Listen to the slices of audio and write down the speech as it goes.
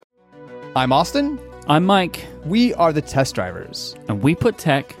I'm Austin. I'm Mike. We are the Test Drivers. And we put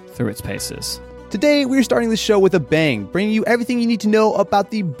tech through its paces. Today, we're starting the show with a bang, bringing you everything you need to know about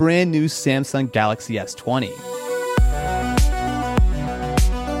the brand new Samsung Galaxy S20.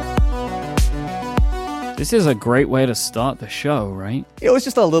 This is a great way to start the show, right? It was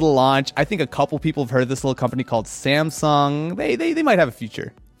just a little launch. I think a couple people have heard of this little company called Samsung. They might have a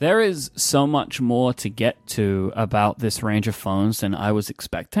future. There is so much more to get to about this range of phones than I was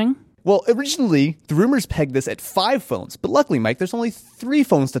expecting. Well, originally, the rumors pegged this at 5 phones, but luckily, Mike, there's only 3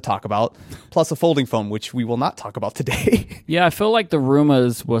 phones to talk about, plus a folding phone, which we will not talk about today. Yeah, I feel like the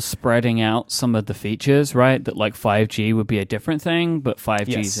rumors were spreading out some of the features, right? That like 5G would be a different thing, but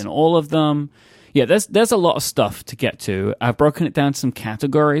 5G's in all of them. Yeah, there's a lot of stuff to get to. I've broken it down to some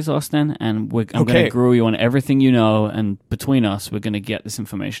categories, Austin, and I'm going to grill you on everything you know, and between us, we're going to get this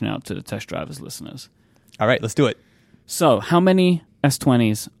information out to the Test Drivers listeners. All right, let's do it. So, how many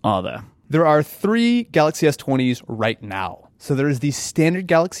S20s are there? There are 3 Galaxy S20s right now. So there is the standard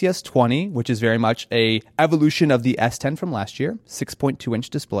Galaxy S20, which is very much a evolution of the S10 from last year, 6.2-inch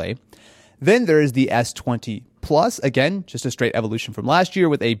display. Then there is the S20 Plus, again, just a straight evolution from last year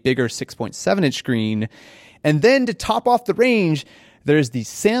with a bigger 6.7-inch screen. And then to top off the range, there's the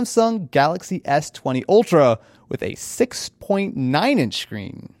Samsung Galaxy S20 Ultra with a 6.9-inch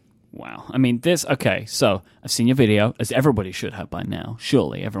screen. Wow. I mean, so I've seen your video, as everybody should have by now.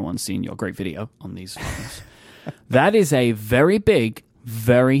 Surely everyone's seen your great video on these phones. That is a very big,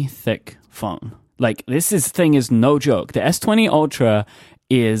 very thick phone. Like, this thing is no joke. The S20 Ultra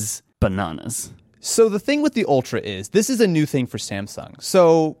is bananas. So the thing with the Ultra is, this is a new thing for Samsung.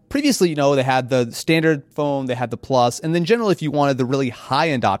 So previously, they had the standard phone, they had the Plus, and then generally if you wanted the really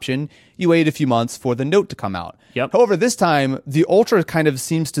high-end option, you waited a few months for the Note to come out. Yep. However, this time, the Ultra kind of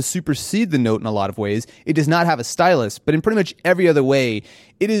seems to supersede the Note in a lot of ways. It does not have a stylus, but in pretty much every other way,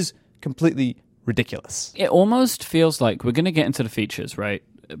 it is completely ridiculous. It almost feels like we're going to get into the features, right?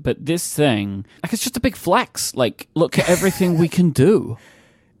 But this thing, like, it's just a big flex. Like, look at everything we can do.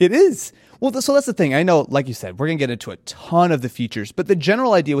 It is. Well, so that's the thing. I know, like you said, we're going to get into a ton of the features, but the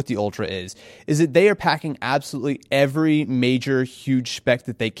general idea with the Ultra is that they are packing absolutely every major, huge spec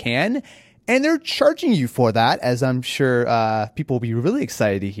that they can, and they're charging you for that, as I'm sure people will be really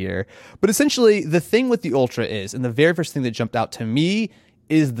excited to hear. But essentially, the thing with the Ultra is, and the very first thing that jumped out to me,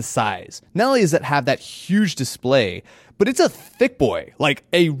 is the size. Not only does it have that huge display, but it's a thick boy, like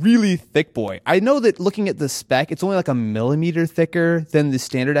a really thick boy. I know that looking at the spec, it's only like a millimeter thicker than the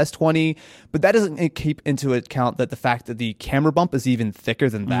standard S20, but that doesn't keep into account that the fact that the camera bump is even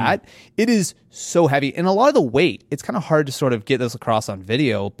thicker than that. It is so heavy. And a lot of the weight, it's kind of hard to sort of get this across on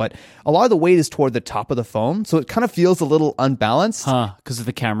video, but a lot of the weight is toward the top of the phone, so it kind of feels a little unbalanced. Because of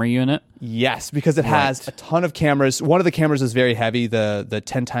the camera unit? Yes, because it has a ton of cameras. One of the cameras is very heavy, the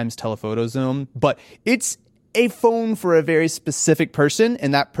 10 times telephoto zoom, but it's a phone for a very specific person,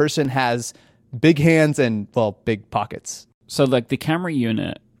 and that person has big hands and, well, big pockets. So, like, the camera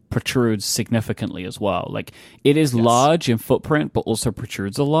unit protrudes significantly as well. Like, it is large in footprint, but also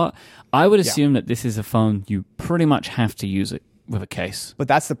protrudes a lot. I would assume that this is a phone you pretty much have to use it with a case. But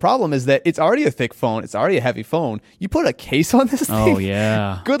that's the problem, is that it's already a thick phone. It's already a heavy phone. You put a case on this thing. Oh,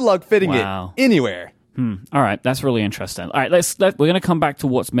 yeah. Good luck fitting it anywhere. All right, that's really interesting. All right, we're going to come back to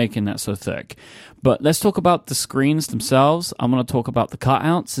what's making that so thick. But let's talk about the screens themselves. I'm going to talk about the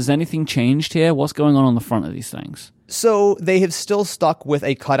cutouts. Has anything changed here? What's going on the front of these things? So they have still stuck with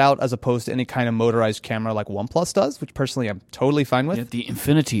a cutout as opposed to any kind of motorized camera like OnePlus does, which personally I'm totally fine with. Yeah, the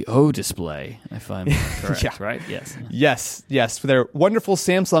Infinity O display, if I'm correct, right? Yes. Yes, for their wonderful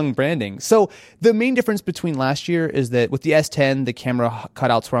Samsung branding. So the main difference between last year is that with the S10, the camera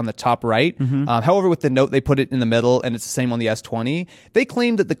cutouts were on the top right. However, with the Note, they put it in the middle, and it's the same on the S20. They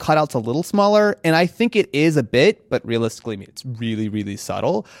claim that the cutout's a little smaller, and I think it is a bit, but realistically, it's really, really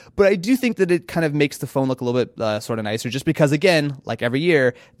subtle. But I do think that it kind of makes the phone look a little bit sort of nicer, just because, again, like every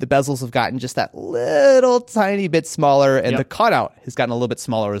year, the bezels have gotten just that little tiny bit smaller, and the cutout has gotten a little bit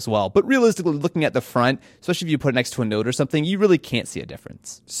smaller as well. But realistically, looking at the front, especially if you put it next to a Note or something, you really can't see a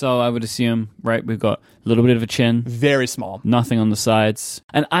difference. So I would assume, right, we've got a little bit of a chin. Very small. Nothing on the sides.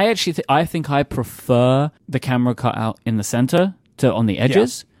 And I actually I think I prefer the camera cutout in the center to on the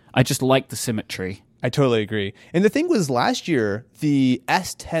edges. I just like the symmetry. I totally agree. And the thing was, last year, the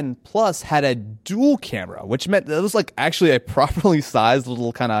S10 Plus had a dual camera, which meant that it was like actually a properly sized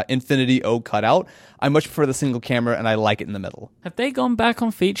little kind of Infinity O cutout. I much prefer the single camera, and I like it in the middle. Have they gone back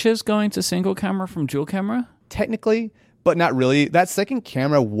on features going to single camera from dual camera? Technically, but not really. That second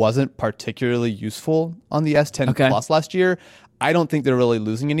camera wasn't particularly useful on the S10 Plus last year. I don't think they're really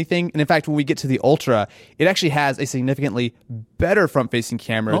losing anything. And in fact, when we get to the Ultra, it actually has a significantly better front-facing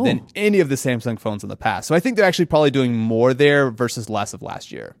camera than any of the Samsung phones in the past. So I think they're actually probably doing more there versus less of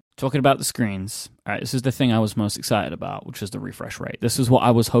last year. Talking about the screens, all right, this is the thing I was most excited about, which is the refresh rate. This is what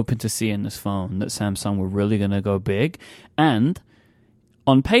I was hoping to see in this phone, that Samsung were really going to go big. And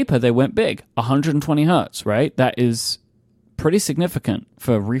on paper, they went big, 120 hertz, right? That is pretty significant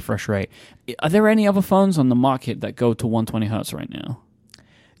for refresh rate. Are there any other phones on the market that go to 120 hertz right now?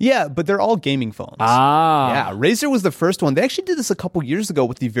 Yeah, but they're all gaming phones. Yeah, Razer was the first one. They actually did this a couple years ago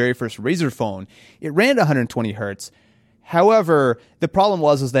with the very first Razer phone. It ran at 120 hertz. However, the problem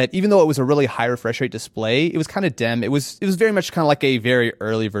was that even though it was a really high refresh rate display, it was kind of dim. It was very much kind of like a very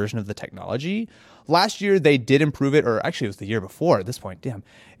early version of the technology. Last year, they did improve it, or actually it was the year before at this point, damn.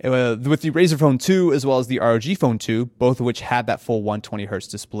 With the Razer Phone 2 as well as the ROG Phone 2, both of which had that full 120 hertz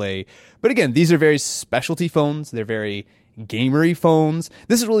display. But again, these are very specialty phones. They're very gamery phones.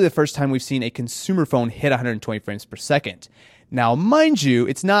 This is really the first time we've seen a consumer phone hit 120 frames per second. Now, mind you,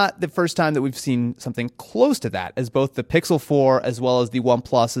 it's not the first time that we've seen something close to that, as both the Pixel 4 as well as the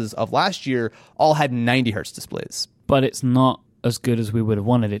OnePluses of last year all had 90 hertz displays. But it's not as good as we would have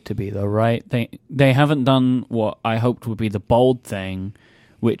wanted it to be, though, right? They haven't done what I hoped would be the bold thing,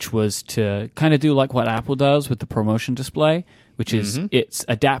 which was to kind of do like what Apple does with the promotion display, which is it's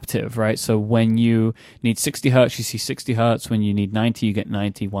adaptive, right? So when you need 60 hertz, you see 60 hertz. When you need 90, you get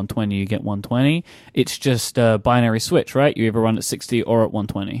 90. 120, you get 120. It's just a binary switch, right? You either run at 60 or at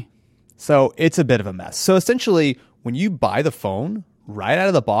 120. So it's a bit of a mess. So essentially, when you buy the phone, right out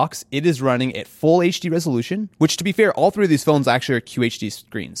of the box, it is running at full HD resolution, which, to be fair, all three of these phones actually are QHD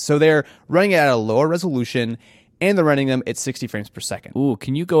screens. So they're running it at a lower resolution, and they're running them at 60 frames per second. Ooh,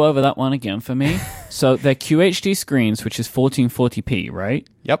 can you go over that one again for me? So they're QHD screens, which is 1440p, right?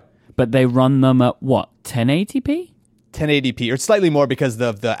 Yep. But they run them at what, 1080p? 1080p, or slightly more because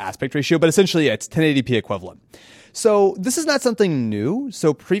of the aspect ratio, but essentially it's 1080p equivalent. So this is not something new.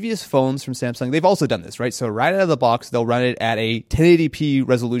 So previous phones from Samsung, they've also done this, right? So right out of the box, they'll run it at a 1080p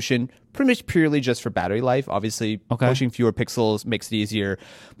resolution, pretty much purely just for battery life. Obviously, pushing fewer pixels makes it easier.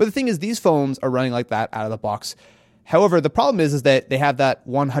 But the thing is, these phones are running like that out of the box. However, the problem is that they have that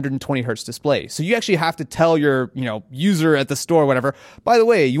 120 hertz display. So you actually have to tell your, user at the store or whatever, by the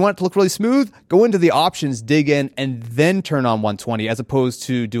way, you want it to look really smooth? Go into the options, dig in, and then turn on 120, as opposed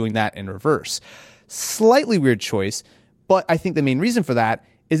to doing that in reverse. Slightly weird choice, but I think the main reason for that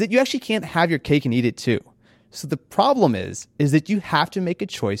is that you actually can't have your cake and eat it too. So the problem is that you have to make a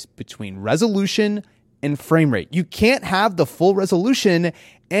choice between resolution and frame rate. You can't have the full resolution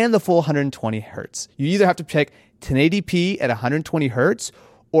and the full 120 hertz. You either have to pick 1080p at 120 hertz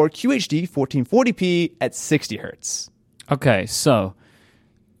or QHD 1440p at 60 hertz. Okay, so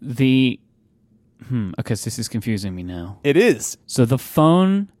okay, so this is confusing me now. It is. So the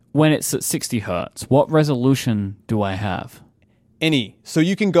phone, when it's at 60 hertz, what resolution do I have? Any. So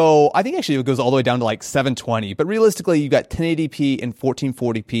you can go, I think actually it goes all the way down to like 720, but realistically you got 1080p and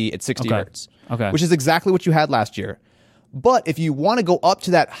 1440p at 60 hertz, which is exactly what you had last year. But if you want to go up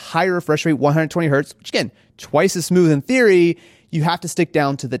to that higher refresh rate, 120 hertz, which again, twice as smooth in theory, you have to stick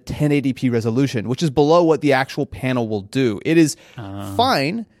down to the 1080p resolution, which is below what the actual panel will do. It is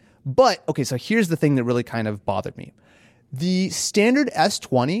fine, but okay, so here's the thing that really kind of bothered me. The standard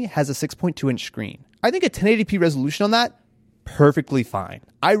S20 has a 6.2 inch screen. I think a 1080p resolution on that, perfectly fine.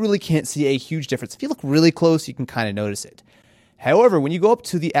 I really can't see a huge difference. If you look really close, you can kind of notice it. However, when you go up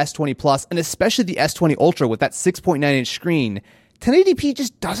to the S20 Plus, and especially the S20 Ultra with that 6.9 inch screen, 1080p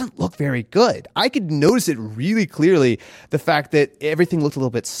just doesn't look very good. I could notice it really clearly, the fact that everything looked a little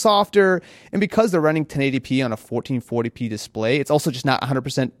bit softer, and because they're running 1080p on a 1440p display, it's also just not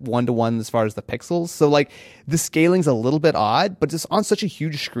 100% one-to-one as far as the pixels. So like the scaling's a little bit odd, but just on such a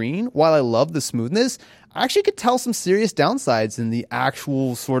huge screen, while I love the smoothness, I actually could tell some serious downsides in the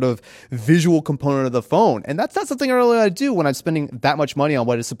actual sort of visual component of the phone. And that's not something I really want to do when I'm spending that much money on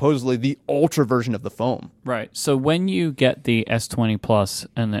what is supposedly the ultra version of the phone. Right. So when you get the S20 Plus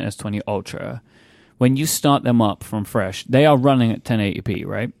and the S20 Ultra, when you start them up from fresh, they are running at 1080p,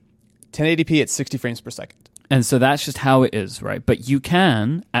 right? 1080p at 60 frames per second. And so that's just how it is, right? But you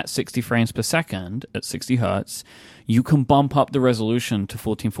can, at 60 frames per second, at 60 hertz, you can bump up the resolution to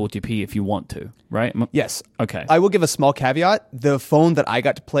 1440p if you want to, right? Yes. Okay. I will give a small caveat. The phone that I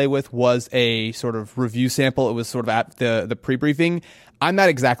got to play with was a sort of review sample. It was sort of at the pre-briefing. I'm not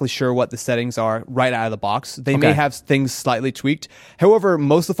exactly sure what the settings are right out of the box. They may have things slightly tweaked. However,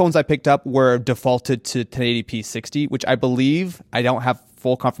 most of the phones I picked up were defaulted to 1080p 60, which I believe, I don't have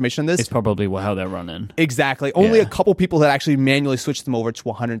full confirmation on this. It's probably how they're running. Exactly. Only a couple people had actually manually switched them over to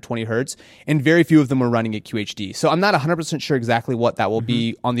 120 hertz, and very few of them were running at QHD. So I'm not 100% sure exactly what that will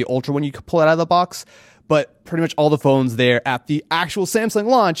be on the Ultra when you pull it out of the box, but pretty much all the phones there at the actual Samsung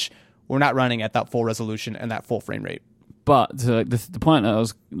launch were not running at that full resolution and that full frame rate. But the point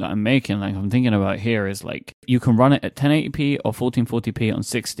that I'm making, like I'm thinking about here, is like you can run it at 1080p or 1440p on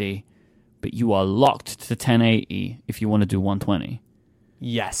 60, but you are locked to 1080 if you want to do 120.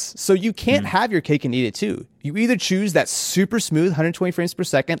 Yes. So you can't have your cake and eat it too. You either choose that super smooth 120 frames per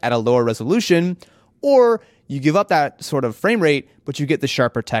second at a lower resolution, or you give up that sort of frame rate, but you get the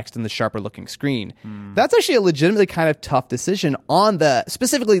sharper text and the sharper looking screen. That's actually a legitimately kind of tough decision on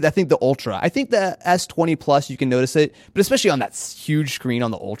specifically, I think the Ultra. I think the S20 Plus, you can notice it, but especially on that huge screen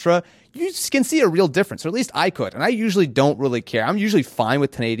on the Ultra, you can see a real difference, or at least I could. And I usually don't really care. I'm usually fine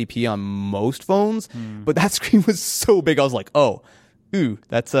with 1080p on most phones, but that screen was so big, I was like,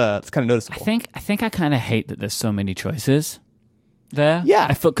 that's kind of noticeable. I think I kind of hate that there's so many choices there. Yeah.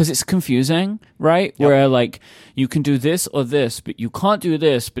 I feel because it's confusing, right? Yep. Where like you can do this or this, but you can't do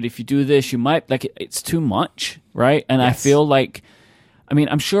this. But if you do this, you might it's too much, right? And I feel like, I mean,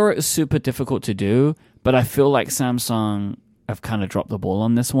 I'm sure it was super difficult to do, but I feel like Samsung have kind of dropped the ball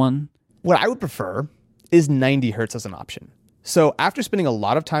on this one. What I would prefer is 90 hertz as an option. So after spending a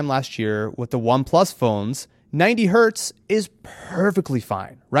lot of time last year with the OnePlus phones, 90 hertz is perfectly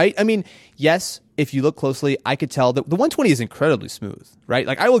fine, right? I mean, yes, if you look closely, I could tell that the 120 is incredibly smooth, right?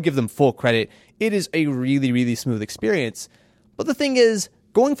 Like, I will give them full credit. It is a really, really smooth experience. But the thing is,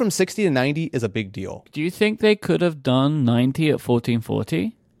 going from 60 to 90 is a big deal. Do you think they could have done 90 at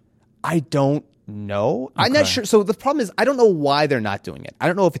 1440? I don't know. Okay. I'm not sure. So the problem is, I don't know why they're not doing it. I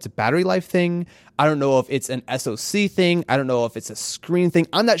don't know if it's a battery life thing. I don't know if it's an SoC thing. I don't know if it's a screen thing.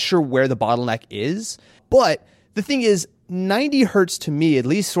 I'm not sure where the bottleneck is. But the thing is, 90 hertz to me, at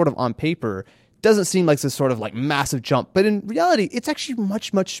least sort of on paper, doesn't seem like this sort of like massive jump. But in reality, it's actually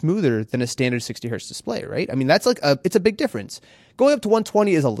much, much smoother than a standard 60 hertz display, right? I mean, that's it's a big difference. Going up to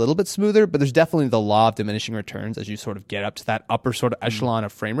 120 is a little bit smoother, but there's definitely the law of diminishing returns as you sort of get up to that upper sort of echelon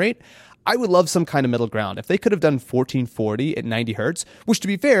of frame rate. I would love some kind of middle ground. If they could have done 1440 at 90 hertz, which to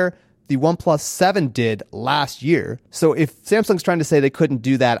be fair, the OnePlus 7 did last year. So if Samsung's trying to say they couldn't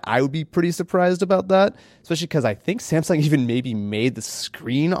do that, I would be pretty surprised about that, especially because I think Samsung even maybe made the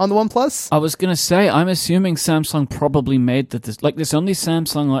screen on the OnePlus. I was going to say, I'm assuming Samsung probably made there's only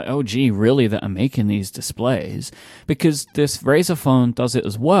Samsung like LG really that are making these displays, because this Razer phone does it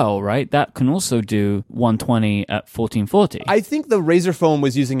as well, right? That can also do 120 at 1440. I think the Razer phone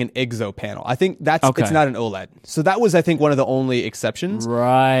was using an IGZO panel. I think it's not an OLED. So that was, I think, one of the only exceptions.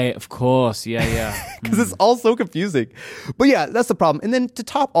 Right, of course. Yeah. Because it's all so confusing. But yeah, that's the problem. And then to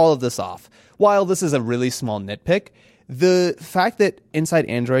top all of this off, while this is a really small nitpick, the fact that inside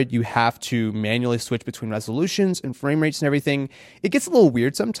Android you have to manually switch between resolutions and frame rates and everything, it gets a little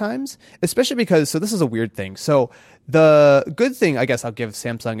weird sometimes, especially because, so this is a weird thing. So the good thing, I guess I'll give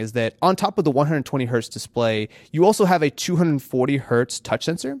Samsung, is that on top of the 120 hertz display, you also have a 240 hertz touch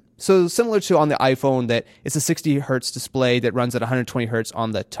sensor. So similar to on the iPhone, that it's a 60 hertz display that runs at 120 hertz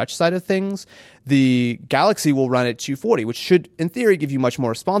on the touch side of things, the Galaxy will run at 240, which should, in theory, give you much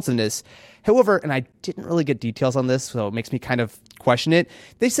more responsiveness. However, and I didn't really get details on this, so it makes me kind of question it,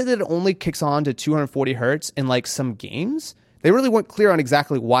 they said that it only kicks on to 240 hertz in like some games. They really weren't clear on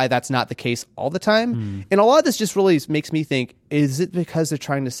exactly why that's not the case all the time. And a lot of this just really makes me think, is it because they're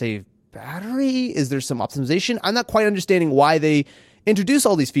trying to save battery? Is there some optimization? I'm not quite understanding why they introduce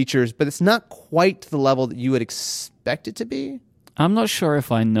all these features, but it's not quite to the level that you would expect it to be. I'm not sure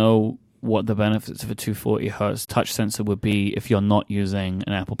if I know what the benefits of a 240 hertz touch sensor would be if you're not using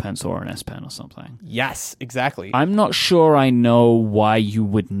an Apple Pencil or an S Pen or something. Yes, exactly. I'm not sure I know why you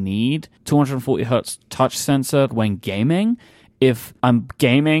would need 240 hertz touch sensor when gaming if I'm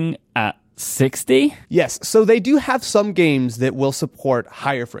gaming at 60. Yes, so they do have some games that will support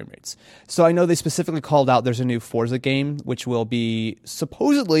higher frame rates. So I know they specifically called out there's a new Forza game which will be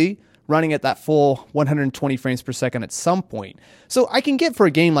supposedly running at that full 120 frames per second at some point. So I can get for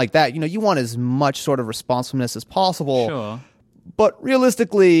a game like that, you want as much sort of responsiveness as possible. Sure. But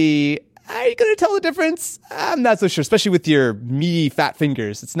realistically, are you going to tell the difference? I'm not so sure, especially with your meaty fat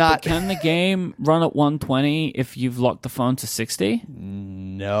fingers. It's not. But can the game run at 120 if you've locked the phone to 60?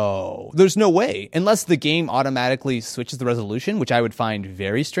 No. There's no way. Unless the game automatically switches the resolution, which I would find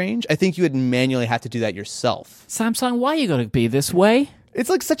very strange. I think you would manually have to do that yourself. Samsung, why you got to be this way? It's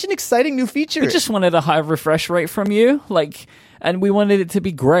like such an exciting new feature. We just wanted a high refresh rate from you, and we wanted it to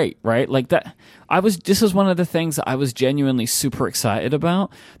be great, right? Like that. This was one of the things that I was genuinely super excited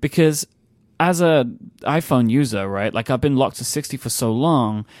about, because as a iPhone user, right? Like I've been locked to 60 for so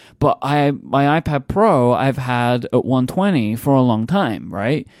long, but my iPad Pro I've had at 120 for a long time,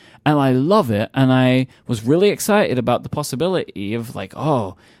 right? And I love it, and I was really excited about the possibility of like,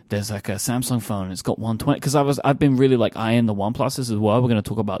 oh, there's like a Samsung phone, it's got 120, because I've been really like eyeing the OnePluses as well. We're going to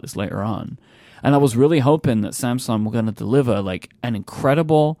talk about this later on. And I was really hoping that Samsung were going to deliver like an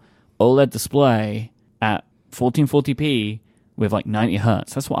incredible OLED display at 1440p with like 90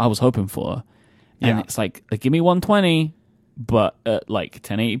 hertz. That's what I was hoping for. And it's like, give me 120, but at like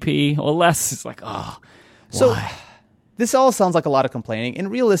 1080p or less. It's like, oh, so why? This all sounds like a lot of complaining.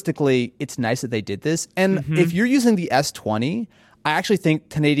 And realistically, it's nice that they did this. And if you're using the S20, I actually think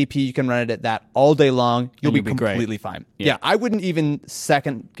 1080p, you can run it at that all day long. You'll be completely fine. Yeah, I wouldn't even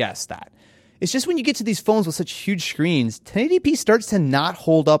second guess that. It's just when you get to these phones with such huge screens, 1080p starts to not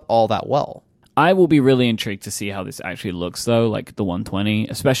hold up all that well. I will be really intrigued to see how this actually looks, though, like the 120,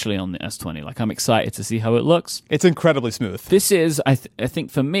 especially on the S20. Like, I'm excited to see how it looks. It's incredibly smooth. This is, I think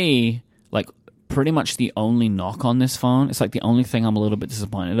for me, like, pretty much the only knock on this phone. It's like the only thing I'm a little bit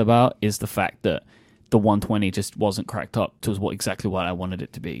disappointed about is the fact that the 120 just wasn't cracked up to exactly what I wanted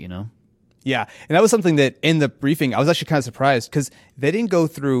it to be, you know? Yeah, and that was something that in the briefing, I was actually kind of surprised because they didn't go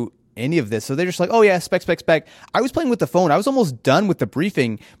through any of this. So they're just like, oh yeah, spec. I was playing with the phone. I was almost done with the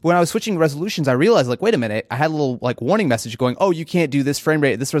briefing. But when I was switching resolutions, I realized like, wait a minute, I had a little like warning message going, oh, you can't do this frame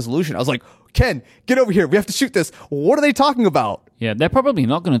rate at this resolution. I was like, Ken, get over here. We have to shoot this. What are they talking about? Yeah, they're probably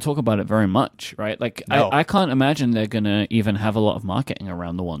not going to talk about it very much, right? Like, no. I can't imagine they're going to even have a lot of marketing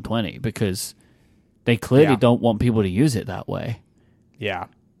around the 120 because they clearly don't want people to use it that way. Yeah.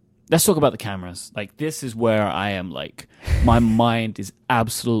 Let's talk about the cameras. Like, this is where I am like, my mind is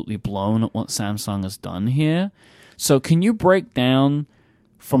absolutely blown at what Samsung has done here. So can you break down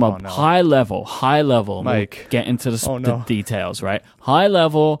from a high level, Mike. we'll get into the details, right? High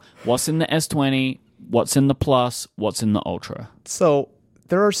level, what's in the S20, what's in the Plus, what's in the Ultra? So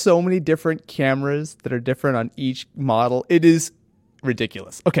there are so many different cameras that are different on each model. It is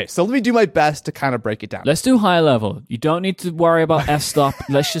ridiculous. Okay, so let me do my best to kind of break it down. Let's do high level. You don't need to worry about f-stop.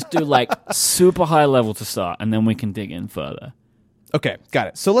 Let's just do like super high level to start, and then we can dig in further. Okay, got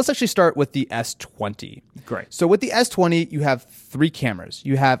it. So let's actually start with the S20. Great. So with the S20, you have 3 cameras.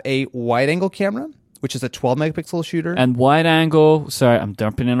 You have a wide-angle camera, which is a 12-megapixel shooter. And wide angle, sorry, I'm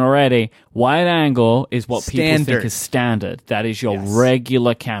dumping in already. Wide angle is what people think is standard. That is your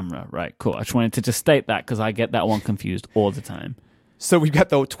regular camera. Right, cool. I just wanted to just state that because I get that one confused all the time. So we've got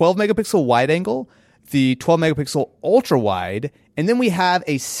the 12-megapixel wide angle, the 12-megapixel ultra wide, and then we have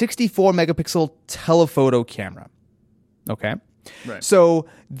a 64-megapixel telephoto camera. Okay? Right. So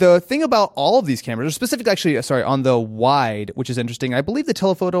the thing about all of these cameras, or specifically actually, on the wide, which is interesting, I believe the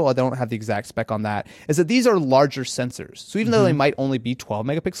telephoto, I don't have the exact spec on that, is that these are larger sensors. So even though they might only be 12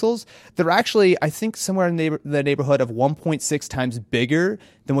 megapixels, they're actually, I think, somewhere in the neighborhood of 1.6 times bigger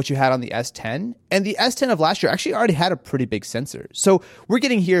than what you had on the S10. And the S10 of last year actually already had a pretty big sensor. So we're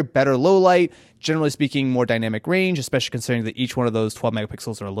getting here better low light, generally speaking, more dynamic range, especially considering that each one of those 12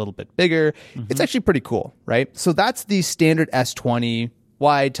 megapixels are a little bit bigger. It's actually pretty cool, right? So that's the standard S20,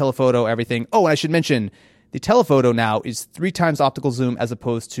 wide, telephoto, everything. Oh, and I should mention, the telephoto now is 3 times optical zoom as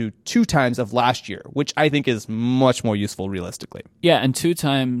opposed to 2 times of last year, which I think is much more useful realistically. Yeah, and 2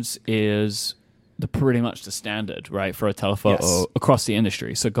 times is pretty much the standard, right, for a telephoto across the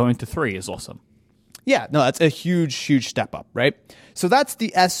industry. So going to 3 is awesome. Yeah, no, that's a huge, huge step up, right? So that's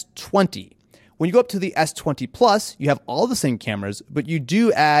the S20. When you go up to the S20 Plus, you have all the same cameras, but you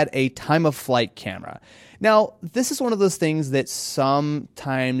do add a time-of-flight camera. Now, this is one of those things that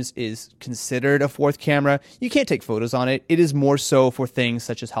sometimes is considered a 4th camera. You can't take photos on it. It is more so for things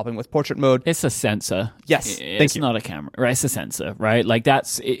such as helping with portrait mode. It's a sensor. Yes, it's not a camera, right? It's a sensor, right? Like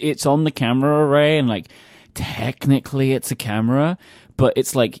it's on the camera array, and like technically it's a camera, but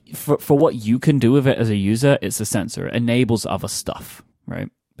it's like for what you can do with it as a user, it's a sensor. It enables other stuff, right?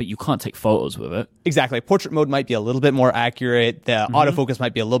 But you can't take photos with it. Exactly. Portrait mode might be a little bit more accurate. The autofocus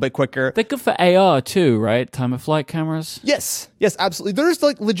might be a little bit quicker. They're good for AR too, right? Time of flight cameras. Yes, absolutely. There's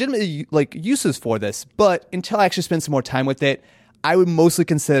like legitimate like uses for this, but until I actually spend some more time with it, I would mostly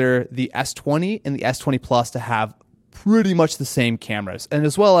consider the S20 and the S20 Plus to have pretty much the same cameras. And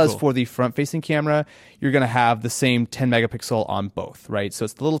as well as for the front-facing camera, you're going to have the same 10 megapixel on both, right? So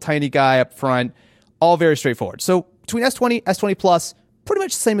it's the little tiny guy up front, all very straightforward. So between S20, S20 Plus, pretty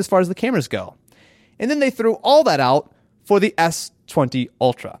much the same as far as the cameras go. And then they threw all that out for the S20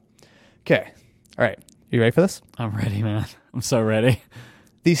 Ultra. Okay. All right. You ready for this? I'm ready, man. I'm so ready.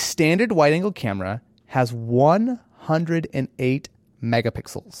 The standard wide-angle camera has 108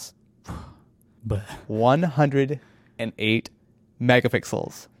 megapixels. But 108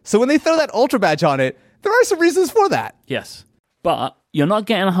 megapixels. So when they throw that Ultra badge on it, there are some reasons for that. Yes. But you're not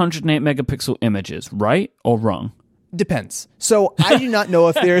getting 108 megapixel images, right or wrong? Depends. So I do not know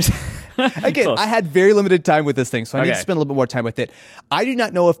if there's... Again, I had very limited time with this thing, so I need to spend a little bit more time with it. I do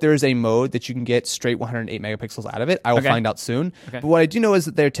not know if there is a mode that you can get straight 108 megapixels out of it. I will find out soon. But what I do know is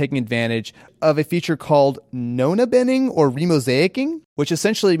that they're taking advantage of a feature called Nona binning or remosaicing, which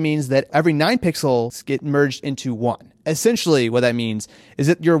essentially means that every 9 pixels get merged into one. Essentially, what that means is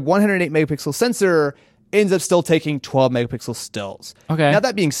that your 108 megapixel sensor ends up still taking 12 megapixel stills. Now,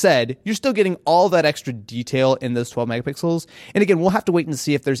 that being said, you're still getting all that extra detail in those 12 megapixels. And again, we'll have to wait and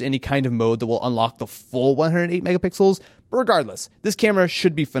see if there's any kind of mode that will unlock the full 108 megapixels. But regardless, this camera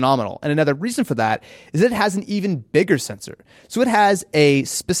should be phenomenal. And another reason for that is that it has an even bigger sensor. So it has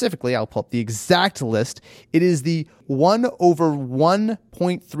specifically, I'll pull up the exact list. It is the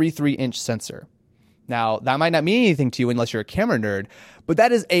 1/1.33 inch sensor. Now, that might not mean anything to you unless you're a camera nerd, but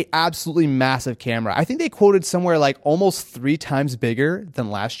that is a absolutely massive camera. I think they quoted somewhere like almost 3 times bigger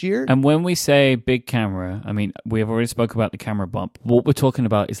than last year. And when we say big camera, I mean, we have already spoke about the camera bump. What we're talking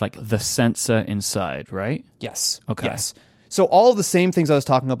about is like the sensor inside, right? Yes. Okay. Yes. So all of the same things I was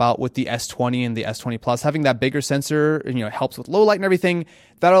talking about with the S20 and the S20 Plus, having that bigger sensor, helps with low light and everything.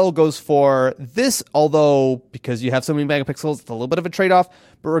 That all goes for this, although because you have so many megapixels, it's a little bit of a trade-off.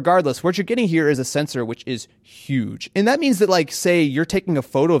 But regardless, what you're getting here is a sensor which is huge. And that means that, like, say you're taking a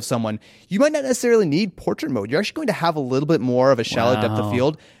photo of someone, you might not necessarily need portrait mode. You're actually going to have a little bit more of a shallow depth of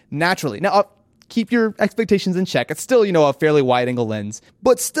field naturally. Now, keep your expectations in check. It's still, a fairly wide angle lens.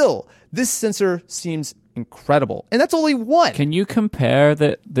 But still, this sensor seems incredible. And that's only one. Can you compare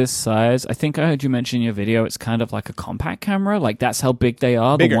this size? I think I heard you mention in your video it's kind of like a compact camera. Like that's how big they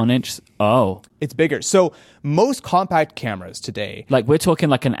are, bigger. The 1 inch. Oh. It's bigger. So most compact cameras today... Like we're talking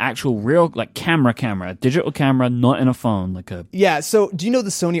like an actual real like camera, digital camera, not in a phone. Like a... Yeah, so do you know the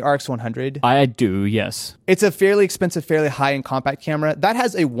Sony RX100? I do, yes. It's a fairly expensive, fairly high-end compact camera. That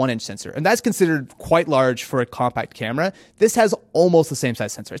has a 1 inch sensor, and that's considered quite large for a compact camera. This has almost the same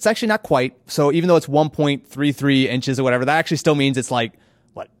size sensor. It's actually not quite. So even though it's 1.33 inches or whatever, that actually still means it's like,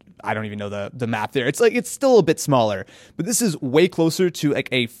 I don't even know the map there. It's like, it's still a bit smaller, but this is way closer to like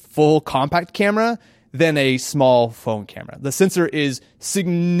a full compact camera than a small phone camera. The sensor is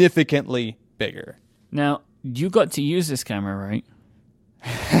significantly bigger. Now, you got to use this camera, right?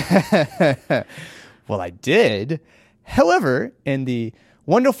 Well, I did. However, in the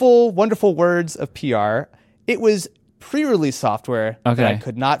wonderful, wonderful words of PR, it was pre-release software that I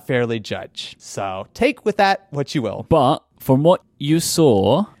could not fairly judge. So take with that what you will. But from what you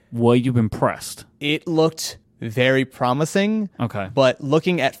saw, were you impressed? It looked very promising. Okay. But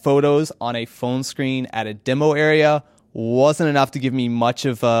looking at photos on a phone screen at a demo area wasn't enough to give me much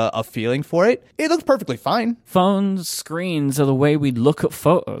of a feeling for it. It looked perfectly fine. Phone screens are the way we look at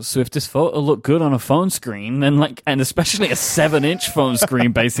photos. So if this photo looked good on a phone screen, then and especially a 7-inch phone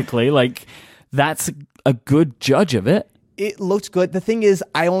screen, basically, that's a good judge of it. It looked good. The thing is,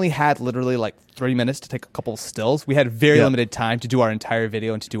 I only had literally 3 minutes to take a couple of stills. We had very limited time to do our entire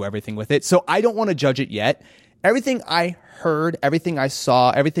video and to do everything with it. So I don't want to judge it yet. Everything I heard, everything I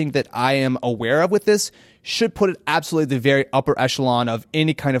saw, everything that I am aware of with this should put it absolutely at the very upper echelon of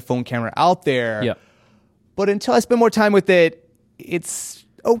any kind of phone camera out there. Yeah. But until I spend more time with it, it's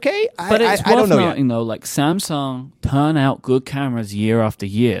okay. But it's I don't worth know noting, though, Samsung turn out good cameras year after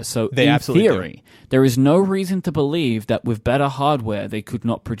year. So they in absolutely theory, there is no reason to believe that with better hardware, they could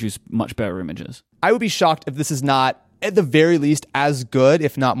not produce much better images. I would be shocked if this is not, at the very least, as good,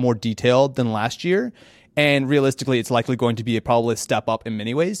 if not more detailed than last year. And realistically, it's likely going to be probably a step up in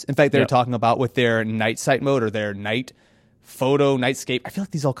many ways. In fact, they're talking about with their night sight mode or their night photo, nightscape. I feel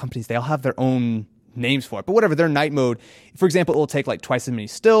like these all companies, they all have their own names for it. But whatever, their night mode, for example, it will take twice as many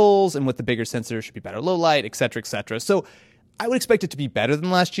stills, and with the bigger sensor, it should be better low light, et cetera, et cetera. So I would expect it to be better than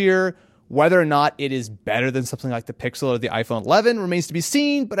last year. Whether or not it is better than something like the Pixel or the iPhone 11 remains to be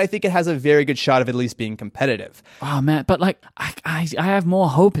seen, but I think it has a very good shot of at least being competitive. Oh, man, but I have more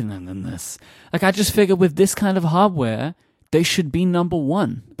hope in them than this. I just figure with this kind of hardware, they should be number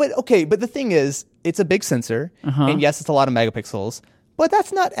one. But the thing is, it's a big sensor, and yes, it's a lot of megapixels, but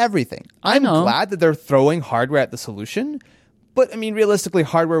that's not everything. I'm glad that they're throwing hardware at the solution, but I mean, realistically,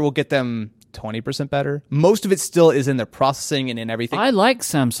 hardware will get them 20% better. Most of it still is in their processing and in everything. I like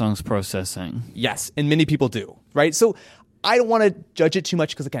Samsung's processing. Yes, and many people do, right? So I don't want to judge it too much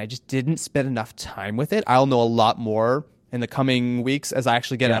because, again, I just didn't spend enough time with it. I'll know a lot more in the coming weeks as I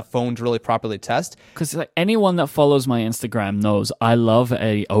actually get a phone to really properly test. Because anyone that follows my Instagram knows I love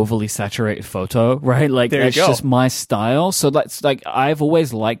a overly saturated photo, right? That's just my style. So that's I've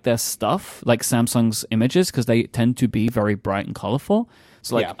always liked their stuff, like Samsung's images, because they tend to be very bright and colorful.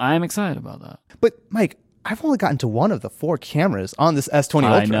 So I'm excited about that. But Mike, I've only gotten to one of the 4 cameras on this S20 Ultra.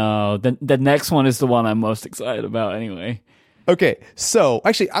 I know. The next one is the one I'm most excited about anyway. Okay, so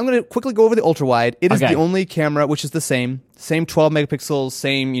actually, I'm going to quickly go over the ultra wide. It is the only camera which is the same 12 megapixels,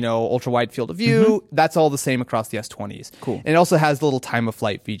 same ultra wide field of view. That's all the same across the S20s. Cool. And it also has the little time of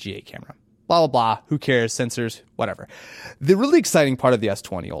flight VGA camera. Blah blah blah. Who cares? Sensors, whatever. The really exciting part of the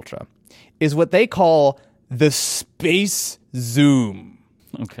S20 Ultra is what they call the space zoom.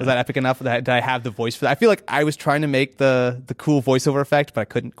 Okay. Is that epic enough that I have the voice for that? I feel like I was trying to make the cool voiceover effect, but I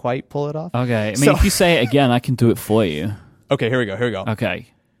couldn't quite pull it off. Okay. I mean, if you say it again, I can do it for you. Okay, here we go. Okay.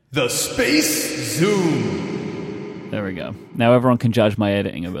 The space zoom. There we go. Now everyone can judge my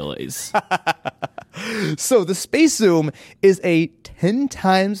editing abilities. So the space zoom is a 10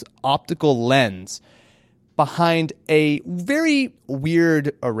 times optical lens behind a very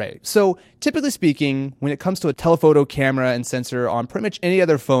weird array. So typically speaking, when it comes to a telephoto camera and sensor on pretty much any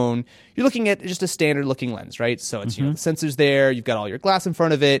other phone, you're looking at just a standard looking lens, right? So it's, the sensor's there, you've got all your glass in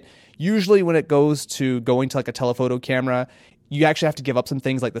front of it. Usually when it goes to going to like a telephoto camera, you actually have to give up some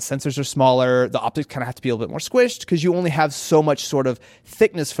things like the sensors are smaller, the optics kind of have to be a little bit more squished because you only have so much sort of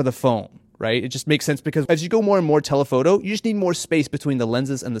thickness for the phone, right? It just makes sense because as you go more and more telephoto, you just need more space between the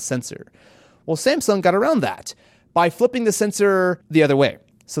lenses and the sensor. Well, Samsung got around that by flipping the sensor the other way.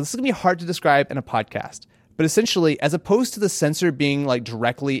 So this is going to be hard to describe in a podcast. But essentially, as opposed to the sensor being like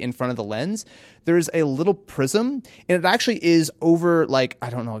directly in front of the lens, there's a little prism, and it actually is over like, I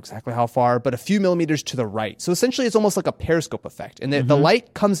don't know exactly how far, but a few millimeters to the right. So essentially, it's almost like a periscope effect. And the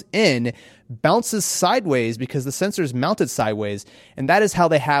light comes in, bounces sideways because the sensor is mounted sideways. And that is how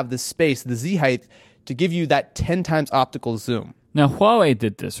they have the space, the Z height, to give you that 10 times optical zoom. Now, Huawei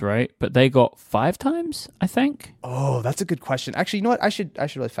did this, right? But they got 5 times, I think. Oh, that's a good question. Actually, you know what? I should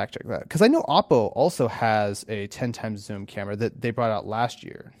really fact check that. Because I know Oppo also has a 10 times zoom camera that they brought out last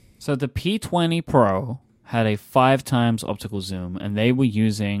year. So the P20 Pro had a 5 times optical zoom, and they were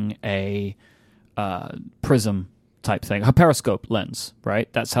using a prism type thing, a periscope lens,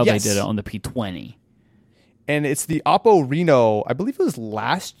 right? That's how they did it on the P20. And it's the Oppo Reno, I believe it was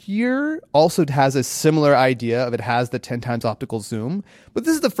last year, also has a similar idea of it has the 10 times optical zoom. But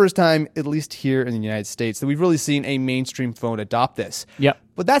this is the first time, at least here in the United States, that we've really seen a mainstream phone adopt this. Yep.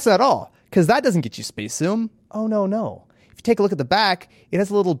 But that's not all, because that doesn't get you space zoom. Oh, no. If you take a look at the back, it has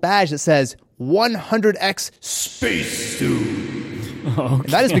a little badge that says 100x space zoom. Okay, and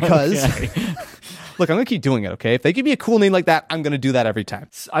that is because... Okay. Look, I'm going to keep doing it, okay? If they give me a cool name like that, I'm going to do that every time.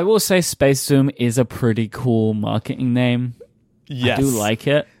 I will say Space Zoom is a pretty cool marketing name. Yes. I do like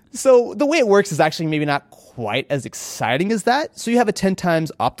it. So the way it works is actually maybe not quite as exciting as that. So you have a 10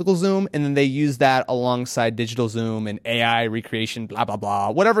 times optical zoom, and then they use that alongside digital zoom and AI recreation, blah, blah, blah,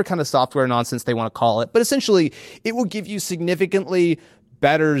 whatever kind of software nonsense they want to call it. But essentially, it will give you significantly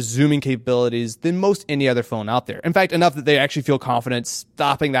better zooming capabilities than most any other phone out there. In fact, enough that they actually feel confident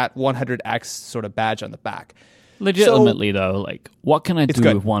stopping that 100x sort of badge on the back. Legitimately, though, like, what can I do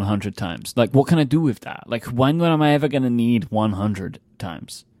with 100 times? Like, what can I do with that? Like, when am I ever going to need 100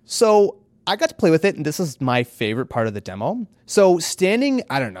 times? So I got to play with it, and this is my favorite part of the demo. So standing,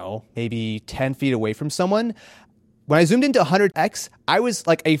 I don't know, maybe 10 feet away from someone, when I zoomed into 100x, I was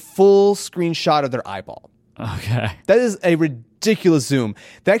like a full screenshot of their eyeball. Okay. That is a ridiculous zoom.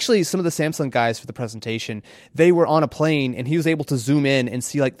 Actually, some of the Samsung guys for the presentation, they were on a plane and he was able to zoom in and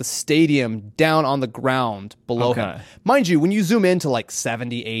see like the stadium down on the ground below him. Mind you, when you zoom into like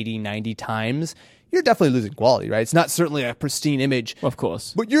 70, 80, 90 times, you're definitely losing quality, right? It's not certainly a pristine image. Of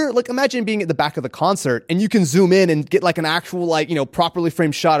course. But you're like, imagine being at the back of the concert and you can zoom in and get like an actual like, properly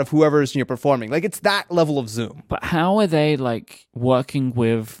framed shot of whoever's performing. Like it's that level of zoom. But how are they like working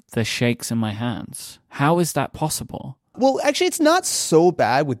with the shakes in my hands? How is that possible? Well, actually, it's not so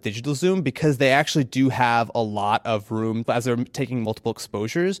bad with digital zoom because they actually do have a lot of room as they're taking multiple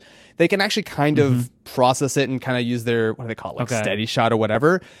exposures. They can actually kind of process it and kind of use their, what do they call it, like steady shot or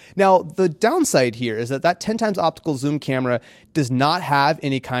whatever. Now, the downside here is that 10 times optical zoom camera does not have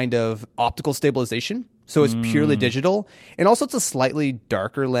any kind of optical stabilization. So it's purely digital. And also it's a slightly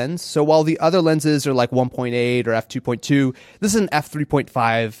darker lens. So while the other lenses are like 1.8 or f2.2, this is an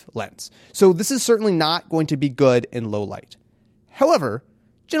f3.5 lens. So this is certainly not going to be good in low light. However,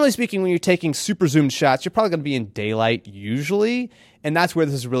 generally speaking, when you're taking super zoomed shots, you're probably going to be in daylight usually. And that's where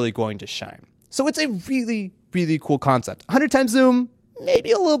this is really going to shine. So it's a really, really cool concept. 100 times zoom,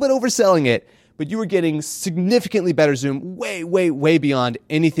 maybe a little bit overselling it. But you were getting significantly better zoom, way, way, way beyond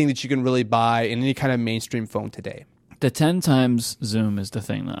anything that you can really buy in any kind of mainstream phone today. The 10 times zoom is the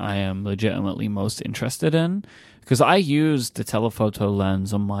thing that I am legitimately most interested in because I use the telephoto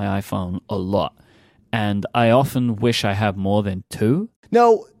lens on my iPhone a lot. And I often wish I had more than 2.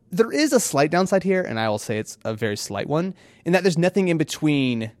 No, there is a slight downside here, and I will say it's a very slight one, in that there's nothing in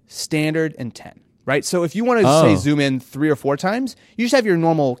between standard and 10, right? So if you want to, say, zoom in 3 or 4 times, you just have your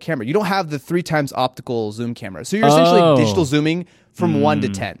normal camera. You don't have the 3 times optical zoom camera. So you're essentially digital zooming from 1 to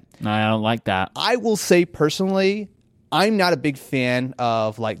 10. I don't like that. I will say personally, I'm not a big fan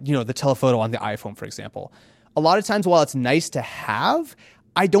of the telephoto on the iPhone, for example. A lot of times, while it's nice to have,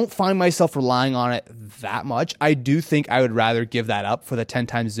 I don't find myself relying on it that much. I do think I would rather give that up for the 10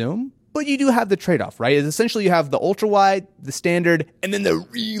 times zoom. But you do have the trade-off, right? It's essentially you have the ultra-wide, the standard, and then the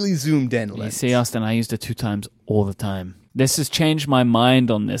really zoomed-in lens. You see, Austin, I use the 2 times all the time. This has changed my mind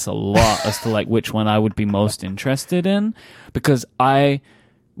on this a lot as to which one I would be most interested in, because I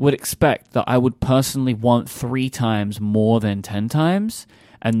would expect that I would personally want 3 times more than 10 times,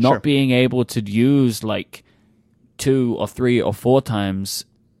 and not being able to use 2 or 3 or 4 times,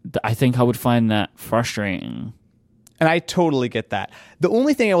 I think I would find that frustrating. And I totally get that. The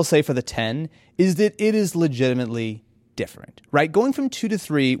only thing I will say for the 10 is that it is legitimately different, right? Going from 2 to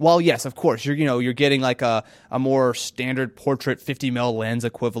 3, while yes, of course, you're getting a more standard portrait 50mm lens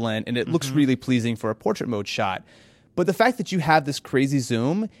equivalent, and it looks really pleasing for a portrait mode shot. But the fact that you have this crazy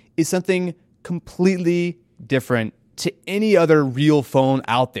zoom is something completely different to any other real phone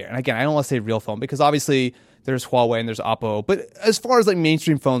out there. And again, I don't want to say real phone because obviously there's Huawei and there's Oppo, but as far as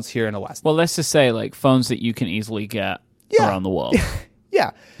mainstream phones here in the West. Well, let's just say phones that you can easily get around the world.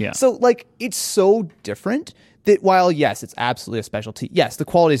 Yeah. So it's so different that while yes, it's absolutely a specialty. Yes, the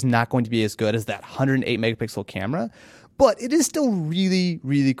quality is not going to be as good as that 108 megapixel camera, but it is still really,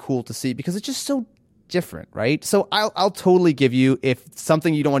 really cool to see because it's just so different, right? So I'll totally give you, if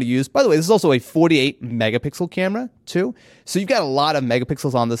something you don't want to use. By the way, this is also a 48 megapixel camera too, so you've got a lot of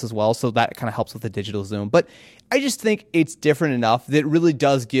megapixels on this as well, so that kind of helps with the digital zoom. But I just think it's different enough that it really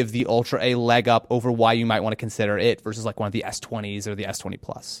does give the Ultra a leg up over why you might want to consider it versus one of the S20s or the S20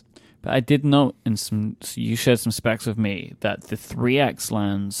 Plus. But I did note you shared some specs with me that the 3x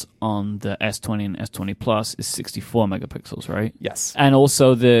lens on the S20 and S20 Plus is 64 megapixels, right? Yes. And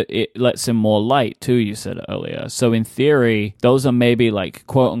also it lets in more light too, you said earlier. So in theory, those are maybe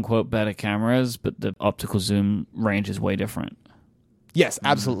quote unquote better cameras, but the optical zoom range is way different. Yes,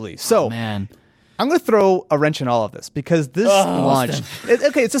 absolutely. So, man, I'm going to throw a wrench in all of this because this launch...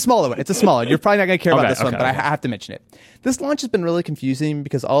 it's a smaller one. You're probably not going to care about this one, but I have to mention it. This launch has been really confusing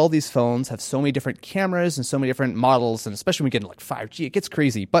because all these phones have so many different cameras and so many different models, and especially when we get into 5G, it gets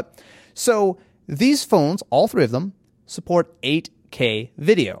crazy. But so these phones, all 3 of them, support 8K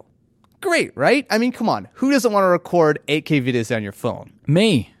video. Great, right? I mean, come on. Who doesn't want to record 8K videos on your phone?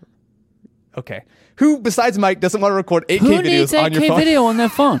 Me. Okay. Who, besides Mike, doesn't want to record 8K videos on your phone? 8K video on their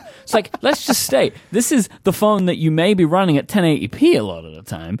phone? It's let's just state, this is the phone that you may be running at 1080p a lot of the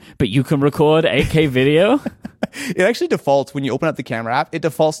time, but you can record 8K video? It actually defaults, when you open up the camera app, it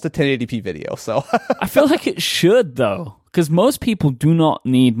defaults to 1080p video, so... I feel like it should, though, because most people do not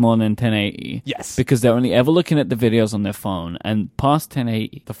need more than 1080. Yes. Because they're only ever looking at the videos on their phone, and past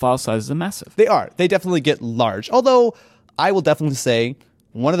 1080, the file sizes are massive. They are. They definitely get large, although I will definitely say...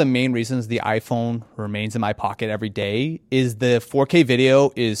 one of the main reasons the iPhone remains in my pocket every day is the 4K video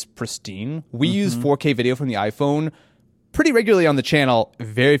is pristine. We use 4K video from the iPhone pretty regularly on the channel.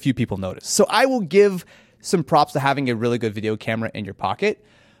 Very few people notice. So I will give some props to having a really good video camera in your pocket.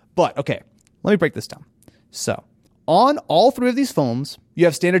 But okay, let me break this down. So on all 3 of these phones, you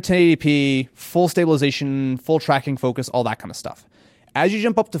have standard 1080p, full stabilization, full tracking focus, all that kind of stuff. As you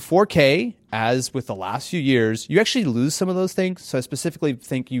jump up to 4K, as with the last few years, you actually lose some of those things. So I specifically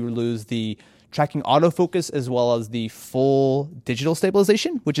think you lose the tracking autofocus as well as the full digital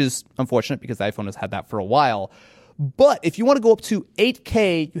stabilization, which is unfortunate because the iPhone has had that for a while. But if you want to go up to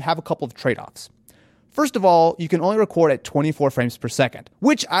 8K, you have a couple of trade-offs. First of all, you can only record at 24 frames per second,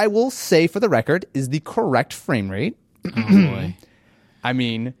 which I will say for the record is the correct frame rate. Oh boy. I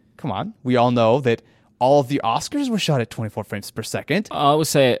mean, come on. We all know that all of the Oscars were shot at 24 frames per second. I would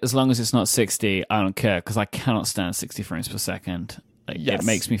say as long as it's not 60, I don't care, because I cannot stand 60 frames per second. It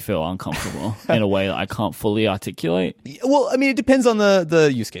makes me feel uncomfortable in a way that I can't fully articulate. Well, I mean, it depends on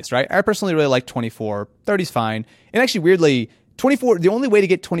the use case, right? I personally really like 24. 30's fine. And actually, weirdly, 24, the only way to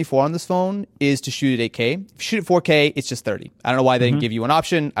get 24 on this phone is to shoot at 8K. If you shoot at 4K, it's just 30. I don't know why they didn't give you an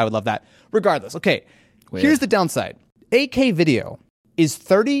option. I would love that. Regardless, okay, here's the downside. 8K video is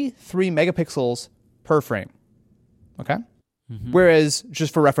 33 megapixels per frame, okay? Whereas,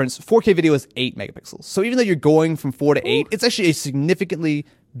 just for reference, 4K video is 8 megapixels. So even though you're going from 4 to 8, it's actually a significantly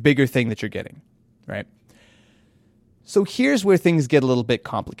bigger thing that you're getting, right? So here's where things get a little bit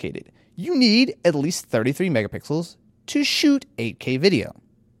complicated. You need at least 33 megapixels to shoot 8K video,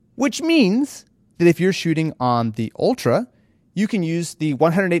 which means that if you're shooting on the Ultra, you can use the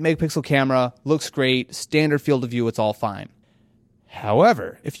 108 megapixel camera. Looks great. Standard field of view. It's all fine.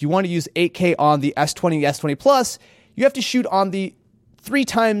 However, if you want to use 8K on the S20, S20 Plus, you have to shoot on the 3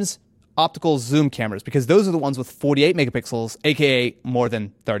 times optical zoom cameras because those are the ones with 48 megapixels, aka more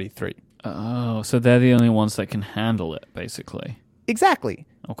than 33. Oh, so they're the only ones that can handle it, basically. Exactly.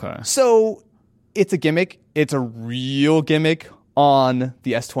 Okay. So it's a gimmick. It's a real gimmick on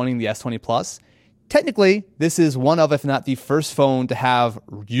the S20 and the S20 Plus. Technically, this is one of, if not the first phone to have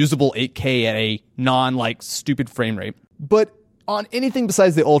usable 8K at a stupid frame rate. But on anything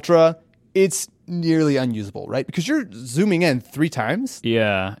besides the Ultra, it's nearly unusable, right? Because you're zooming in 3 times.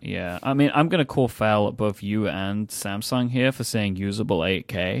 Yeah. I mean, I'm going to call foul at both you and Samsung here for saying usable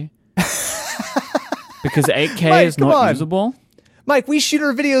 8K. Because 8K Mike, is not usable. Mike, we shoot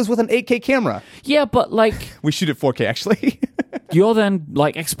our videos with an 8K camera. Yeah, but we shoot at 4K, actually. You're then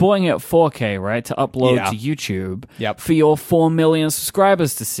exporting it at 4K, right, to upload to YouTube for your 4 million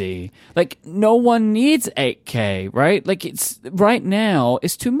subscribers to see. No one needs 8K, right? It's right now,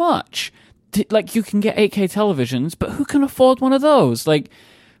 it's too much. You can get 8K televisions, but who can afford one of those?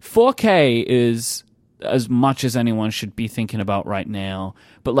 4K is as much as anyone should be thinking about right now.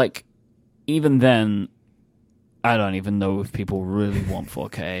 But even then, I don't even know if people really want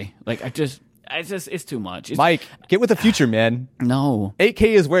 4K. It's too much. Mike, get with the future, man. No. 8K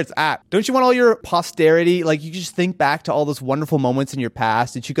is where it's at. Don't you want all your posterity? You just think back to all those wonderful moments in your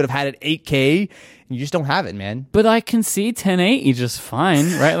past that you could have had at 8K, and you just don't have it, man. But I can see 1080 just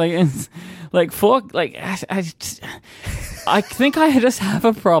fine, right? I think I just have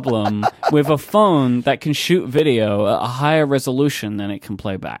a problem with a phone that can shoot video at a higher resolution than it can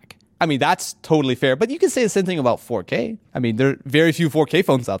play back. I mean, that's totally fair, but you can say the same thing about 4K. I mean, there are very few 4K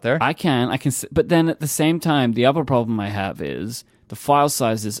phones out there. I can, but then at the same time, the other problem I have is the file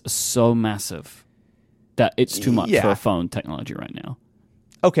sizes are so massive that it's too much for a phone technology right now.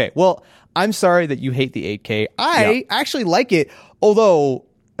 Okay, well, I'm sorry that you hate the 8K. I actually like it, although,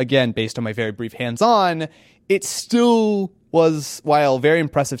 again, based on my very brief hands-on, it still was, while very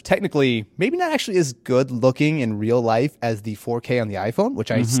impressive technically, maybe not actually as good looking in real life as the 4K on the iPhone, which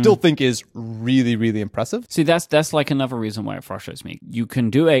I still think is really, really impressive. See, that's another reason why it frustrates me. You can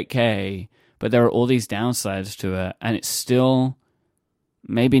do 8K, but there are all these downsides to it, and it's still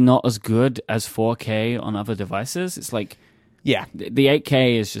maybe not as good as 4K on other devices. It's the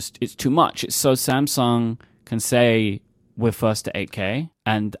 8K is just, it's too much. It's so Samsung can say we're first to 8K,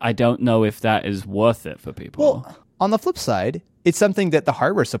 and I don't know if that is worth it for people. Well, on the flip side, it's something that the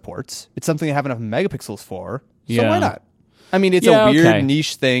hardware supports. It's something they have enough megapixels for. So why not? I mean, it's a weird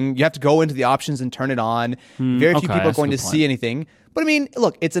niche thing. You have to go into the options and turn it on. Very few people are going to see anything. But I mean,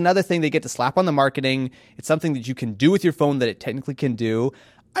 look, it's another thing they get to slap on the marketing. It's something that you can do with your phone that it technically can do.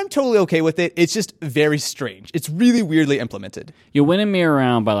 I'm totally okay with it. It's just very strange. It's really weirdly implemented. You're winning me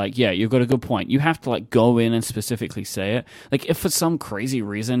around by you've got a good point. You have to go in and specifically say it. If for some crazy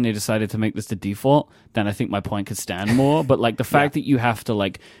reason they decided to make this the default, then I think my point could stand more. But the fact that you have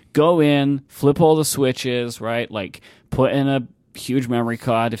to go in, flip all the switches, right? Put in a huge memory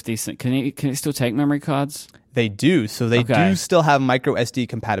card. If they can it still take memory cards? They do. So they do still have micro SD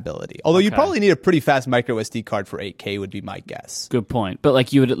compatibility. Although you probably need a pretty fast micro SD card for 8K would be my guess. Good point.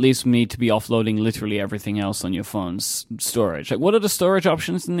 But you would at least need to be offloading literally everything else on your phone's storage. What are the storage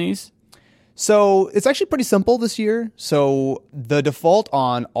options in these? So it's actually pretty simple this year. So the default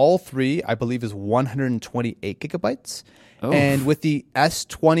on all 3, I believe, is 128 gigabytes. Oh. And with the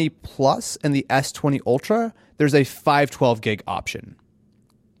S20 Plus and the S20 Ultra, there's a 512 gig option.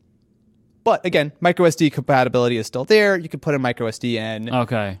 But again, micro SD compatibility is still there. You can put a micro SD in.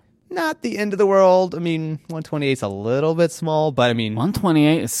 Okay. Not the end of the world. I mean, 128 is a little bit small, but I mean...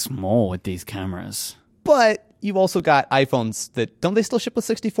 128 is small with these cameras. But you've also got iPhones that... Don't they still ship with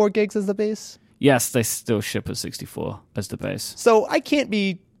 64 gigs as the base? Yes, they still ship with 64 as the base. So I can't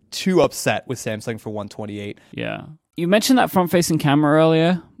be too upset with Samsung for 128. Yeah. You mentioned that front-facing camera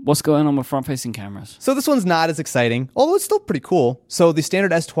earlier. What's going on with front-facing cameras? So this one's not as exciting, although it's still pretty cool. So the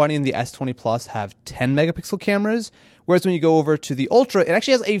standard S20 and the S20 Plus have 10 megapixel cameras, whereas when you go over to the Ultra, it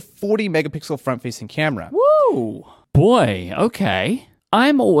actually has a 40 megapixel front-facing camera. Woo! Boy, okay.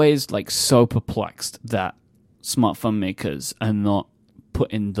 I'm always so perplexed that smartphone makers are not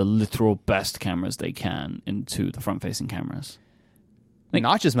putting the literal best cameras they can into the front-facing cameras.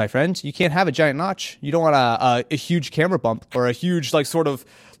 Notches, my friend. You can't have a giant notch. You don't want a huge camera bump or a huge,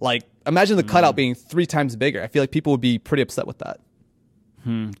 imagine the cutout being 3 times bigger. I feel like people would be pretty upset with that.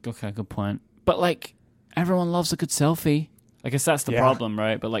 Okay, good point. But, everyone loves a good selfie. I guess that's the problem,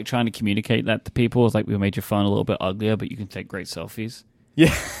 right? But, trying to communicate that to people is we made your phone a little bit uglier, but you can take great selfies.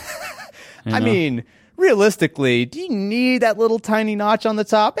 Yeah. I mean, realistically, do you need that little tiny notch on the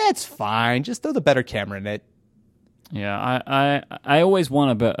top? It's fine. Just throw the better camera in it. Yeah, I always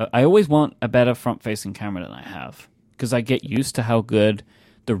want a better front-facing camera than I have, because I get used to how good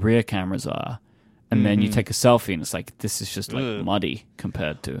the rear cameras are, and then you take a selfie and it's like, this is just like muddy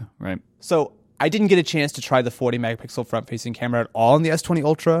compared to, right? So I didn't get a chance to try the 40 megapixel front-facing camera at all in the S20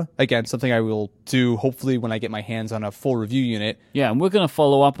 Ultra. Again, something I will do hopefully when I get my hands on a full review unit. Yeah, and we're going to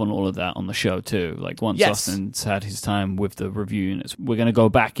follow up on all of that on the show too. Like once Yes. Austin's had his time with the review units, we're going to go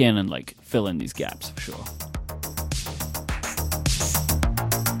back in and like fill in these gaps for sure.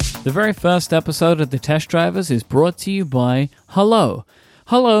 The very first episode of The Test Drivers is brought to you by Hello.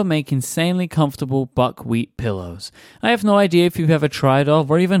 Hello make insanely comfortable buckwheat pillows. I have no idea if you've ever tried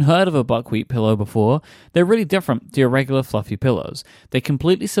of or even heard of a buckwheat pillow before. They're really different to your regular fluffy pillows. They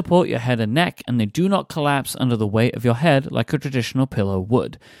completely support your head and neck, and they do not collapse under the weight of your head like a traditional pillow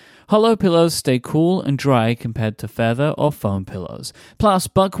would. Hello pillows stay cool and dry compared to feather or foam pillows. Plus,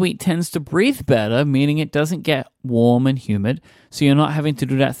 buckwheat tends to breathe better, meaning it doesn't get warm and humid, so you're not having to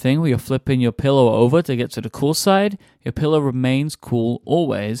do that thing where you're flipping your pillow over to get to the cool side. Your pillow remains cool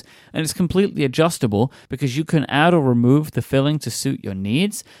always, and it's completely adjustable because you can add or remove the filling to suit your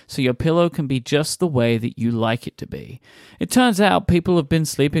needs, so your pillow can be just the way that you like it to be. It turns out people have been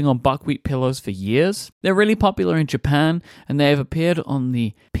sleeping on buckwheat pillows for years. They're really popular in Japan, and they have appeared on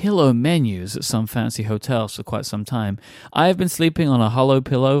the pillow menus at some fancy hotels for quite some time. I have been sleeping on a Hello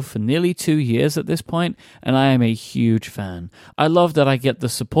pillow for nearly 2 years at this point, and I am a huge fan. I love that I get the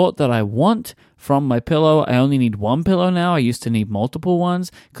support that I want from my pillow. I only need one pillow now. I used to need multiple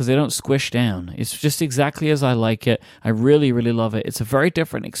ones because they don't squish down. It's just exactly as I like it. I really, really love it. It's a very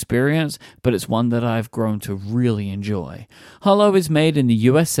different experience, but it's one that I've grown to really enjoy. Hello is made in the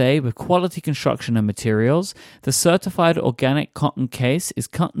USA with quality construction and materials. The certified organic cotton case is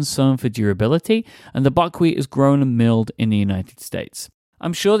cut and sewn for durability, and the buckwheat is grown and milled in the United States.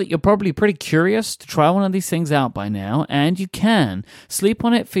 I'm sure that you're probably pretty curious to try one of these things out by now, and you can. Sleep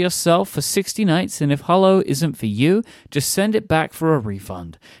on it for yourself for 60 nights, and if Hello isn't for you, just send it back for a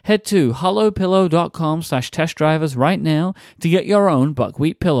refund. Head to hellopillow.com/testdrivers right now to get your own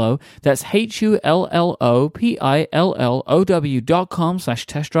buckwheat pillow. That's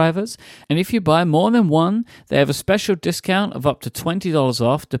HULLOPILLOW.com/testdrivers. And if you buy more than one, they have a special discount of up to $20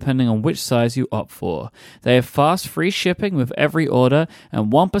 off depending on which size you opt for. They have fast, free shipping with every order, and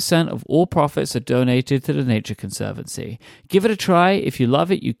 1% of all profits are donated to the Nature Conservancy. Give it a try. If you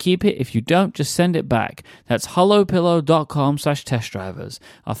love it, you keep it. If you don't, just send it back. That's hellopillow.com/testdrivers.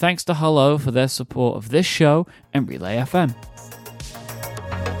 Our thanks to Hello for their support of this show and Relay FM.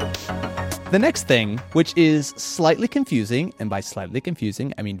 The next thing, which is slightly confusing, and by slightly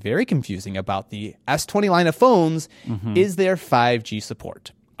confusing, I mean very confusing about the S20 line of phones, is their 5G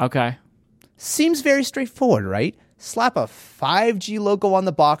support. Okay. Seems very straightforward, right? Slap a 5G logo on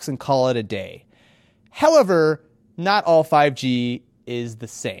the box and call it a day. However, not all 5G is the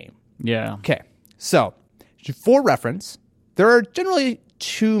same. Yeah. Okay, so for reference, there are generally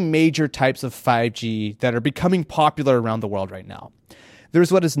two major types of 5G that are becoming popular around the world right now.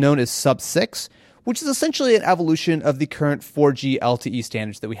 There's what is known as Sub-6, which is essentially an evolution of the current 4G LTE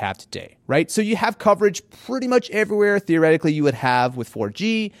standards that we have today, right? So you have coverage pretty much everywhere theoretically you would have with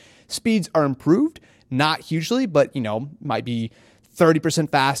 4G. Speeds are improved. Not hugely, but, might be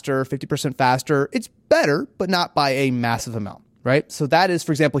 30% faster, 50% faster. It's better, but not by a massive amount, right? So that is,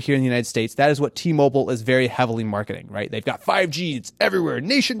 for example, here in the United States, that is what T-Mobile is very heavily marketing, right? They've got 5G. It's everywhere,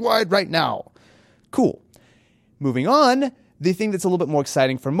 nationwide right now. Cool. Moving on, the thing that's a little bit more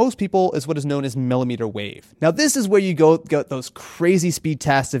exciting for most people is what is known as millimeter wave. Now, this is where you get those crazy speed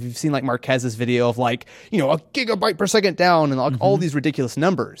tests. If you've seen like Marquez's video of a gigabyte per second down and all these ridiculous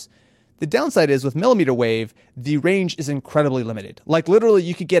numbers. The downside is with millimeter wave, the range is incredibly limited. Like literally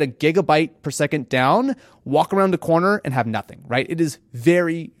you could get a gigabyte per second down, walk around the corner and have nothing, right? It is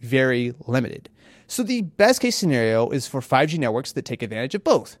very, very limited. So the best case scenario is for 5G networks that take advantage of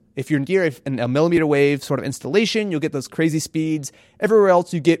both. If you're near a millimeter wave sort of installation, you'll get those crazy speeds. Everywhere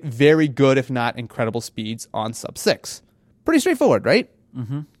else, you get very good, if not incredible speeds on Sub-6. Pretty straightforward, right?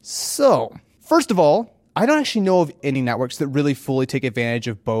 Mm-hmm. So, first of all, I don't actually know of any networks that really fully take advantage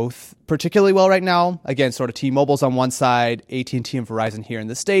of both particularly well right now. Again, sort of T-Mobile's on one side, AT&T and Verizon here in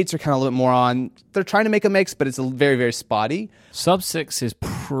the States are kind of a little bit more on, they're trying to make a mix, but it's very, very spotty. Sub-6 is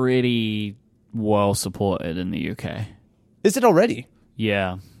pretty well supported in the UK. Is it already?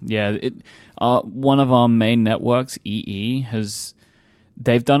 Yeah. One of our main networks, EE,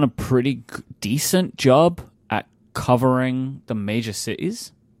 they've done a pretty decent job at covering the major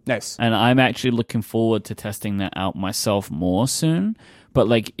cities. Nice. And I'm actually looking forward to testing that out myself more soon. But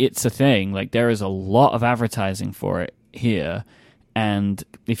like, it's a thing. Like, there is a lot of advertising for it here. And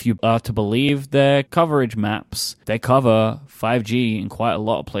if you are to believe their coverage maps, they cover 5G in quite a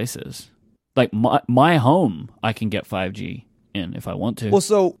lot of places. Like my home, I can get 5G in if I want to. Well,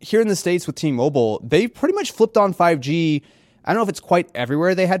 so here in the States with T-Mobile, they've pretty much flipped on 5G. I don't know if it's quite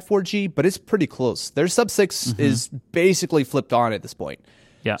everywhere they had 4G, but it's pretty close. Their sub-6 is basically flipped on at this point.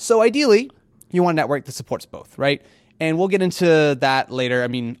 Yeah. So ideally, you want a network that supports both, right? And we'll get into that later. I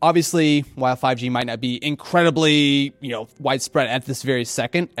mean, obviously, while 5G might not be incredibly, widespread at this very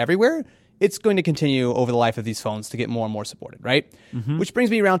second everywhere, it's going to continue over the life of these phones to get more and more supported, right? Which brings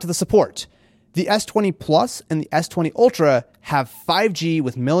me around to the support. The S20 Plus and the S20 Ultra have 5G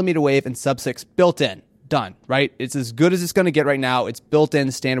with millimeter wave and sub-6 built in. Done, right? It's as good as it's going to get right now. It's built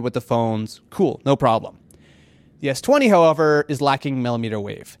in, standard with the phones. Cool, no problem. The S20, however, is lacking millimeter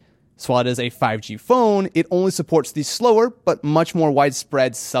wave. So while it is a 5G phone, it only supports the slower but much more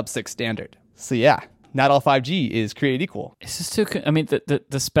widespread sub-6 standard. So yeah, not all 5G is created equal. It's just too. I mean,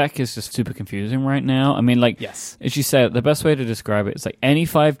 the spec is just super confusing right now. I mean, like, yes, as you said, the best way to describe it is like any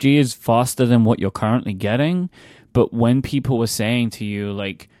 5G is faster than what you're currently getting. But when people were saying to you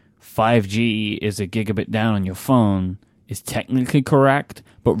like 5G is a gigabit down on your phone, is technically correct,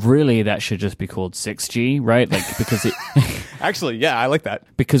 but really that should just be called 6G, right? Like, because it actually, yeah, I like that.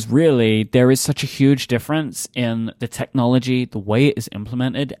 Because really there is such a huge difference in the technology, the way it is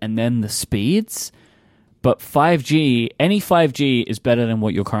implemented, and then the speeds. But 5G, any 5G is better than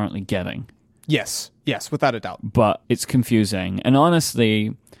what you're currently getting. Yes, without a doubt. But it's confusing. And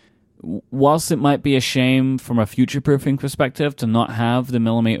honestly, whilst it might be a shame from a future-proofing perspective to not have the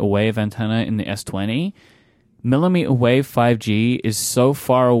millimeter wave antenna in the S20, millimeter wave 5G is so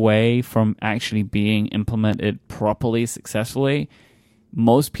far away from actually being implemented properly, successfully.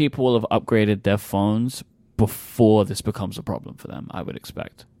 Most people will have upgraded their phones before this becomes a problem for them, I would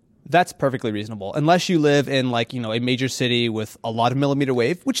expect. That's perfectly reasonable. Unless you live in a major city with a lot of millimeter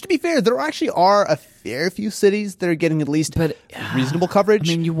wave, which to be fair, there actually are a fair few cities that are getting at least reasonable coverage.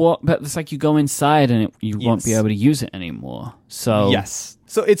 I mean, but it's like you go inside and you won't be able to use it anymore. So yes.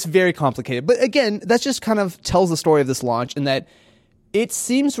 So it's very complicated. But again, that just kind of tells the story of this launch in that it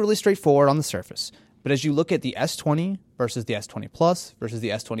seems really straightforward on the surface. But as you look at the S20 versus the S20 Plus versus the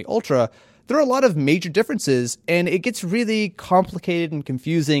S20 Ultra, there are a lot of major differences, and it gets really complicated and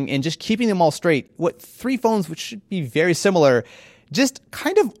confusing, and just keeping them all straight. What three phones, which should be very similar, just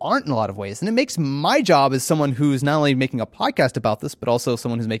kind of aren't in a lot of ways. And it makes my job as someone who's not only making a podcast about this, but also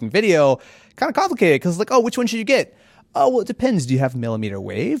someone who's making video kind of complicated, because it's like, which one should you get? Oh, well, it depends. Do you have millimeter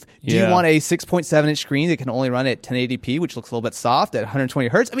wave? Do you want a 6.7-inch screen that can only run at 1080p, which looks a little bit soft at 120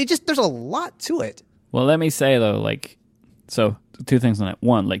 hertz? I mean, there's a lot to it. Well, let me say, though, so two things on it.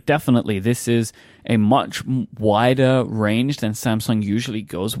 One, definitely this is a much wider range than Samsung usually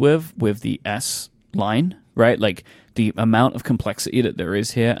goes with the S line, right? Like, the amount of complexity that there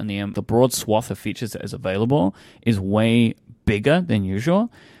is here and the broad swath of features that is available is way bigger than usual.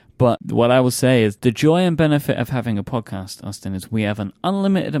 But what I will say is the joy and benefit of having a podcast, Austin, is we have an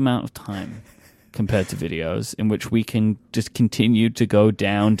unlimited amount of time compared to videos in which we can just continue to go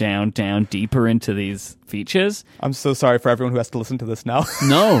down, deeper into these features. I'm so sorry for everyone who has to listen to this now.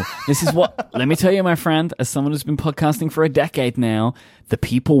 No, this is let me tell you, my friend, as someone who's been podcasting for a decade now, the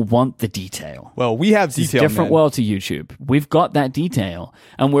people want the detail. Well, we have detail, It's a different world to YouTube. We've got that detail,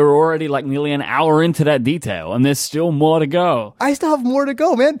 and we're already nearly an hour into that detail, and there's still more to go. I still have more to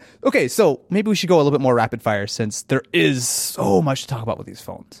go, man. Okay, so maybe we should go a little bit more rapid fire since there is so much to talk about with these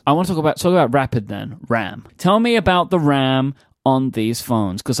phones. I want to talk about rapid then, RAM. Tell me about the RAM on these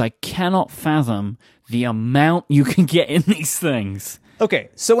phones, because I cannot fathom the amount you can get in these things. Okay,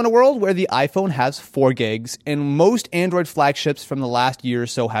 so in a world where the iPhone has 4 gigs and most Android flagships from the last year or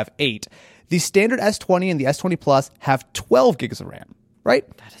so have 8, the standard S20 and the S20 Plus have 12 gigs of RAM, right?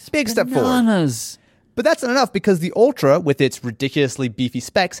 That is big step forward. But that's not enough because the Ultra, with its ridiculously beefy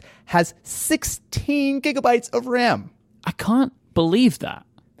specs, has 16 gigabytes of RAM. I can't believe that.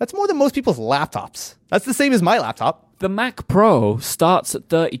 That's more than most people's laptops. That's the same as my laptop. The Mac Pro starts at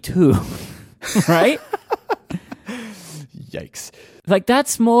 32, right? Yikes.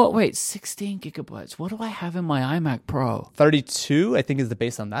 That's more, 16 gigabytes. What do I have in my iMac Pro? 32, I think, is the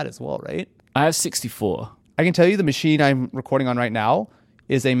base on that as well, right? I have 64. I can tell you the machine I'm recording on right now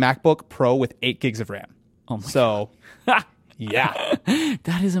is a MacBook Pro with 8 gigs of RAM. Oh my God. Yeah.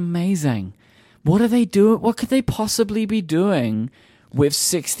 That is amazing. What are they doing? What could they possibly be doing with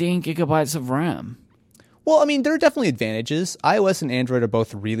 16 gigabytes of RAM? Well, I mean, there are definitely advantages. iOS and Android are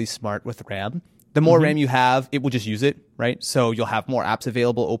both really smart with RAM. The more RAM you have, it will just use it, right? So you'll have more apps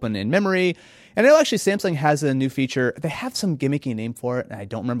available open in memory. And I know actually Samsung has a new feature. They have some gimmicky name for it, and I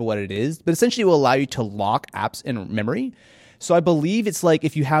don't remember what it is, but essentially it will allow you to lock apps in memory. So I believe it's like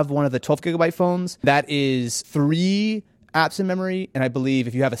if you have one of the 12 gigabyte phones, that is 3 apps in memory. And I believe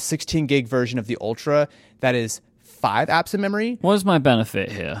if you have a 16 gig version of the Ultra, that is 5 apps in memory. What is my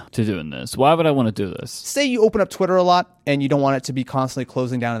benefit here to doing this? Why would I want to do this? Say you open up Twitter a lot and you don't want it to be constantly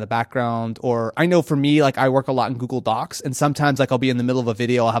closing down in the background. Or I know for me, like I work a lot in Google Docs, and sometimes like I'll be in the middle of a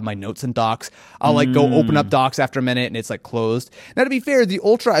video, I'll have my notes in Docs. I'll like go open up Docs after a minute and it's like closed. Now to be fair, the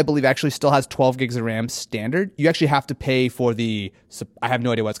Ultra I believe actually still has 12 gigs of RAM standard. You actually have to pay for I have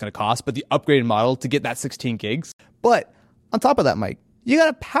no idea what it's going to cost, but the upgraded model to get that 16 gigs. But on top of that, Mike, you got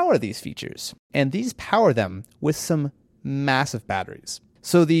to power these features, and these power them with some massive batteries.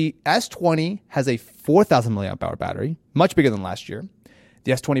 So the S20 has a 4,000 milliamp hour battery, much bigger than last year.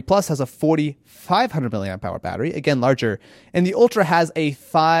 The S20 Plus has a 4,500 milliamp hour battery, again larger, and the Ultra has a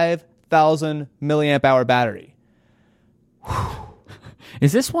 5,000 milliamp hour battery.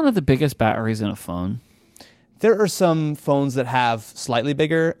 Is this one of the biggest batteries in a phone? There are some phones that have slightly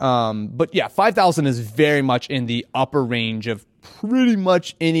bigger, but yeah, 5,000 is very much in the upper range of pretty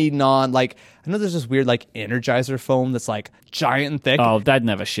much any I know there's this weird like Energizer phone that's like giant and thick. Oh, that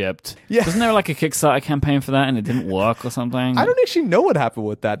never shipped. Yeah. Wasn't there like a Kickstarter campaign for that and it didn't work or something? I don't actually know what happened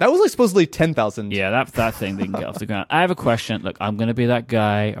with that. That was like supposedly 10,000. Yeah, that thing didn't get off the ground. I have a question. Look, I'm going to be that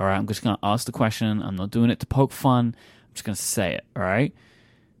guy, all right? I'm just going to ask the question. I'm not doing it to poke fun. I'm just going to say it, all right?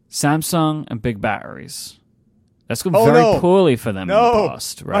 Samsung and big batteries. That's gone very poorly for them in the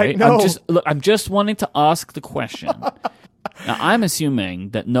past, right? I'm just wanting to ask the question. Now, I'm assuming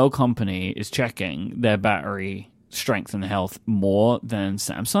that no company is checking their battery strength and health more than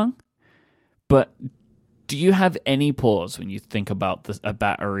Samsung. But do you have any pause when you think about a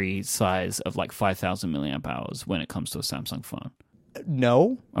battery size of like 5,000 milliamp hours when it comes to a Samsung phone?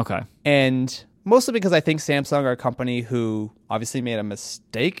 No. Okay. And mostly because I think Samsung are a company who obviously made a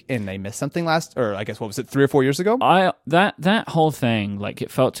mistake and they missed something 3 or 4 years ago? That whole thing, like it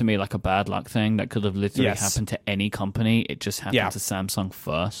felt to me like a bad luck thing that could have literally happened to any company. It just happened to Samsung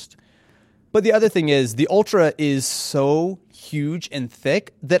first. But the other thing is the Ultra is so huge and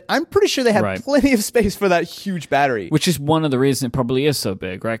thick that I'm pretty sure they have plenty of space for that huge battery. Which is one of the reasons it probably is so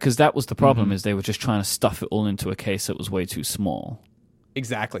big, right? Because that was the problem is they were just trying to stuff it all into a case that was way too small.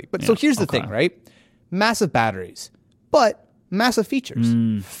 Exactly. But so here's the thing, right? Massive batteries, but massive features.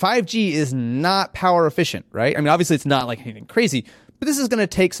 5G is not power efficient, right? I mean, obviously it's not like anything crazy, but this is going to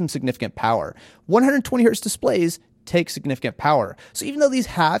take some significant power. 120 hertz displays take significant power. So even though these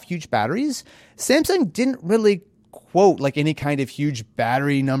have huge batteries, Samsung didn't really quote like any kind of huge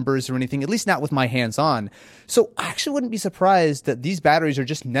battery numbers or anything, at least not with my hands on. So I actually wouldn't be surprised that these batteries are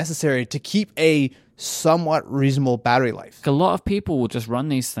just necessary to keep a somewhat reasonable battery life. A lot of people will just run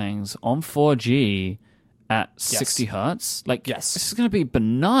these things on 4G at 60 hertz. This is going to be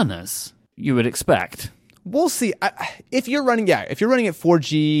bananas, you would expect. We'll see. If you're running at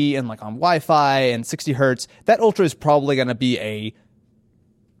 4G and like on Wi-Fi and 60 hertz, that Ultra is probably going to be a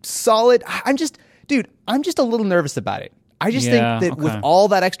solid. I'm just a little nervous about it. I just think that with all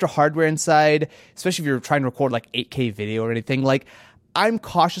that extra hardware inside, especially if you're trying to record like 8K video or anything, like I'm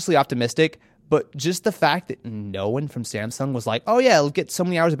cautiously optimistic. But just the fact that no one from Samsung was like, oh yeah, it'll get so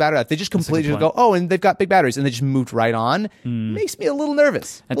many hours of battery life. They just completely just go, oh, and they've got big batteries, and they just moved right on. Makes me a little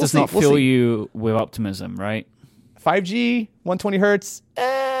nervous. That does not fill you with optimism, right? 5G, 120 hertz,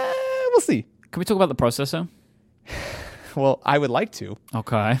 we'll see. Can we talk about the processor? Well, I would like to.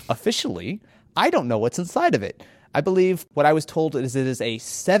 Okay. Officially, I don't know what's inside of it. I believe what I was told is it is a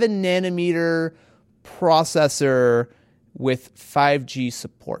 7 nanometer processor with 5G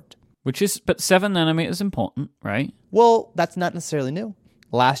support. But 7 nanometers is important, right? Well, that's not necessarily new.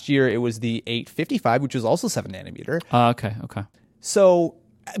 Last year, it was the 855, which was also 7 nanometer. Okay. So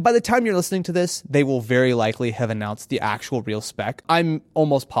by the time you're listening to this, they will very likely have announced the actual real spec. I'm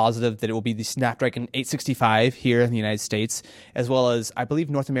almost positive that it will be the Snapdragon 865 here in the United States, as well as, I believe,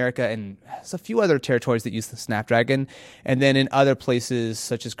 North America and there's a few other territories that use the Snapdragon. And then in other places,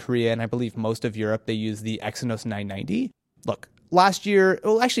 such as Korea and I believe most of Europe, they use the Exynos 990. Look, last year,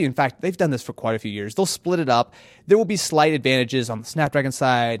 well, actually, in fact, they've done this for quite a few years. They'll split it up. There will be slight advantages on the Snapdragon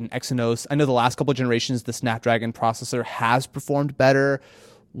side and Exynos. I know the last couple of generations, the Snapdragon processor has performed better.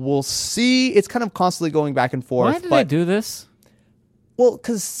 We'll see. It's kind of constantly going back and forth. Why did they do this? Well,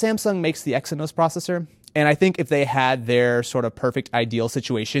 because Samsung makes the Exynos processor. And I think if they had their sort of perfect ideal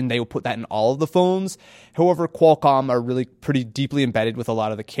situation, they would put that in all of the phones. However, Qualcomm are really pretty deeply embedded with a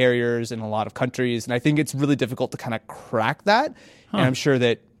lot of the carriers in a lot of countries. And I think it's really difficult to kind of crack that. And I'm sure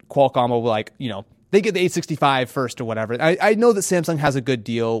that Qualcomm will like, they get the 865 first or whatever. I know that Samsung has a good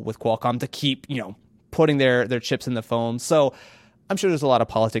deal with Qualcomm to keep, putting their chips in the phone. So I'm sure there's a lot of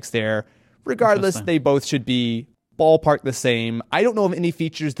politics there. Regardless, they both should be ballpark the same. I don't know of any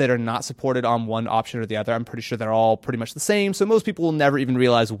features that are not supported on one option or the other. I'm pretty sure they're all pretty much the same. So most people will never even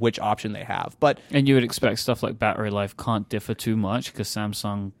realize which option they have. And you would expect stuff like battery life can't differ too much because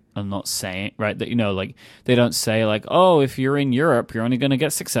Samsung are not saying, right, that, like they don't say like, oh, if you're in Europe, you're only going to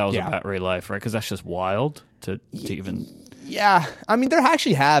get 6 hours of battery life, right? Because that's just wild to even... Yeah. I mean, there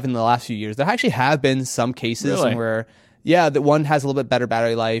actually have in the last few years, there actually have been some cases where... Yeah, that one has a little bit better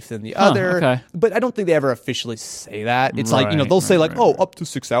battery life than the other. Okay. But I don't think they ever officially say that. It's like, they'll say up to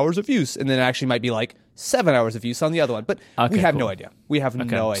 6 hours of use. And then it actually might be like 7 hours of use on the other one. But we have no idea. We have no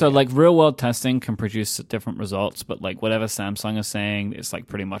idea. So like real world testing can produce different results. But like whatever Samsung is saying, it's like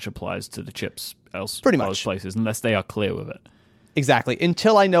pretty much applies to the chips most places, unless they are clear with it. Exactly.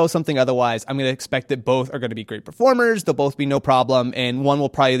 Until I know something otherwise, I'm going to expect that both are going to be great performers. They'll both be no problem. And one will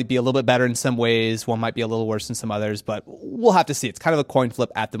probably be a little bit better in some ways. One might be a little worse in some others. But we'll have to see. It's kind of a coin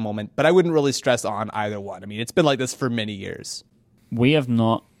flip at the moment. But I wouldn't really stress on either one. I mean, it's been like this for many years. We have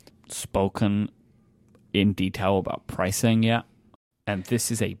not spoken in detail about pricing yet. And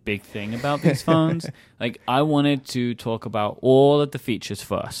this is a big thing about these phones. Like, I wanted to talk about all of the features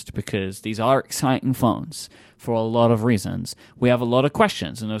first because these are exciting phones for a lot of reasons. We have a lot of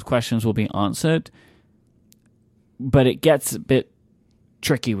questions, and those questions will be answered. But it gets a bit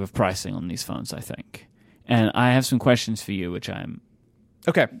tricky with pricing on these phones, I think. And I have some questions for you, which I'm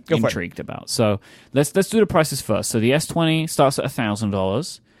intrigued about. So let's do the prices first. So the S20 starts at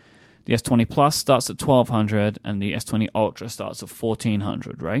 $1,000. The S20 Plus starts at $1,200, and the S20 Ultra starts at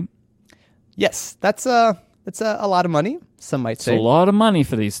 $1,400, right? Yes, that's a lot of money, some might say. It's a lot of money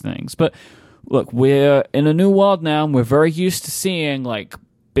for these things. But look, we're in a new world now, and we're very used to seeing like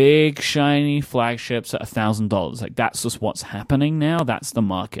big, shiny flagships at $1,000. Like that's just what's happening now. That's the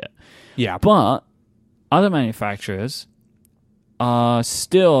market. Yeah. But other manufacturers are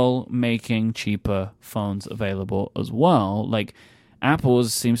still making cheaper phones available as well. Like Apple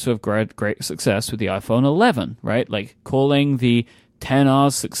seems to have great success with the iPhone 11, right? Like calling the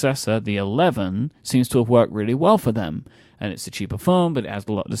XR's successor the 11 seems to have worked really well for them. And it's a cheaper phone, but it has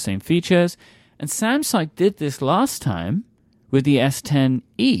a lot of the same features. And Samsung did this last time with the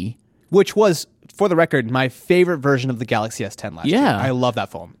S10e. Which was, for the record, my favorite version of the Galaxy S10 last year. I love that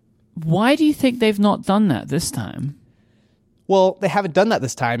phone. Why do you think they've not done that this time? Well, they haven't done that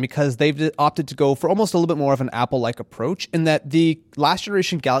this time because they've opted to go for almost a little bit more of an Apple-like approach in that the last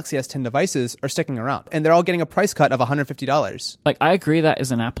generation Galaxy S10 devices are sticking around and they're all getting a price cut of $150. Like, I agree that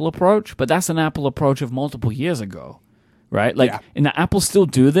is an Apple approach, but that's an Apple approach of multiple years ago, right? Like, and the Apple still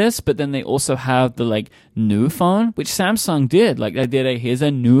do this, but then they also have the, like, new phone, which Samsung did. Like, they did here's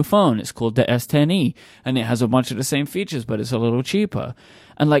a new phone. It's called the S10e, and it has a bunch of the same features, but it's a little cheaper.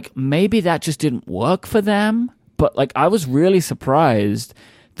 And, like, maybe that just didn't work for them. But like, I was really surprised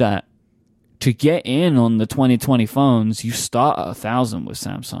that to get in on the 2020 phones, you start at $1,000 with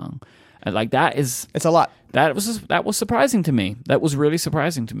Samsung, and like it's a lot. That was surprising to me. That was really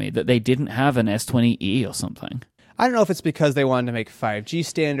surprising to me that they didn't have an S20e or something. I don't know if it's because they wanted to make 5G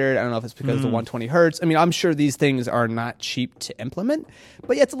standard. I don't know if it's because of the 120 hertz. I mean, I'm sure these things are not cheap to implement,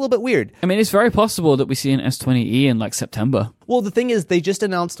 but yeah, it's a little bit weird. I mean, it's very possible that we see an S20e in like September. Well, the thing is, they just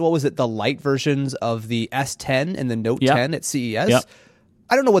announced, the light versions of the S10 and the Note 10 at CES. Yep.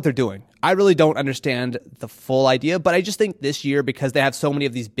 I don't know what they're doing. I really don't understand the full idea, but I just think this year, because they have so many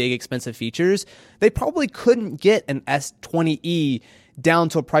of these big, expensive features, they probably couldn't get an S20e down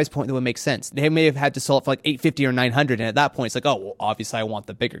to a price point that would make sense. They may have had to sell it for like $850 or $900, and at that point, it's like, oh, well, obviously I want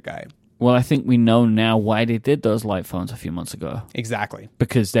the bigger guy. Well, I think we know now why they did those light phones a few months ago. Exactly.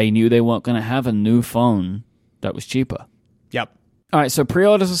 Because they knew they weren't going to have a new phone that was cheaper. Yep. All right, so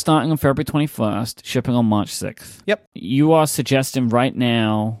pre-orders are starting on February 21st, shipping on March 6th. Yep. You are suggesting right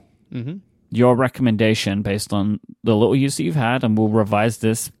now your recommendation based on the little use that you've had, and we'll revise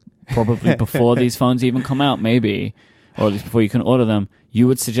this probably before these phones even come out, maybe, or at least before you can order them. You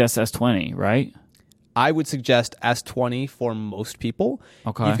would suggest S20, right? I would suggest S20 for most people.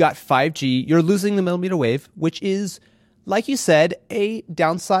 Okay. You've got 5G. You're losing the millimeter wave, which is, like you said, a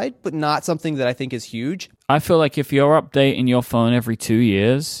downside, but not something that I think is huge. I feel like if you're updating your phone every 2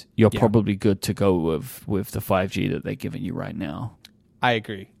 years, you're probably good to go with the 5G that they're giving you right now. I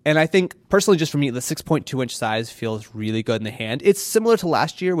agree. And I think, personally, just for me, the 6.2-inch size feels really good in the hand. It's similar to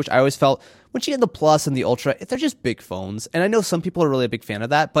last year, which I always felt, once you get the Plus and the Ultra, they're just big phones. And I know some people are really a big fan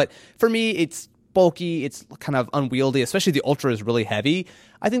of that, but for me, it's bulky, it's kind of unwieldy, especially the Ultra is really heavy.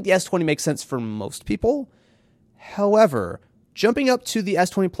 I think the S20 makes sense for most people. However, jumping up to the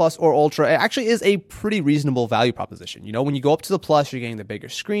S20 Plus or Ultra, it actually is a pretty reasonable value proposition. You know, when you go up to the Plus, you're getting the bigger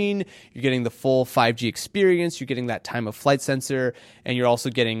screen, you're getting the full 5G experience, you're getting that time of flight sensor, and you're also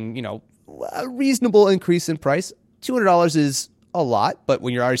getting, you know, a reasonable increase in price. $200 is a lot, but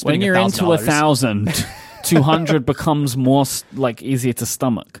when you're already spending when you're into 1,000, 200 becomes more like easier to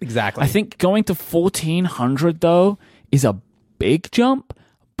stomach. Exactly. I think going to 1,400 though is a big jump,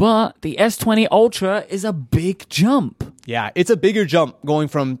 but the S20 Ultra is a big jump. Yeah, it's a bigger jump going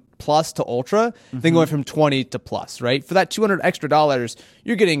from Plus to Ultra than going from 20 to Plus, right? For that $200 extra,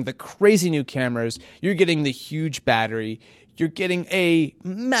 you're getting the crazy new cameras, you're getting the huge battery, you're getting a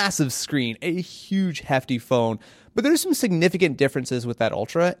massive screen, a huge hefty phone. But there's some significant differences with that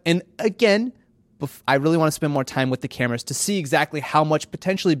Ultra. And again, I really want to spend more time with the cameras to see exactly how much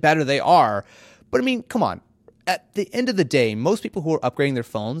potentially better they are. But I mean, come on. At the end of the day, most people who are upgrading their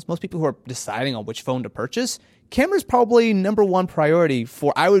phones, most people who are deciding on which phone to purchase, camera's probably number one priority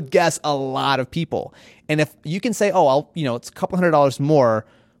for, I would guess, a lot of people. And if you can say, oh, it's a couple $100 more,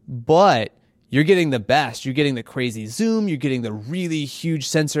 but you're getting the best. You're getting the crazy zoom. You're getting the really huge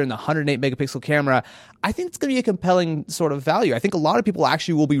sensor and the 108 megapixel camera. I think it's going to be a compelling sort of value. I think a lot of people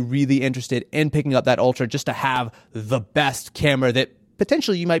actually will be really interested in picking up that Ultra just to have the best camera that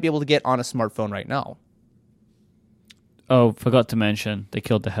potentially you might be able to get on a smartphone right now. Oh, forgot to mention, they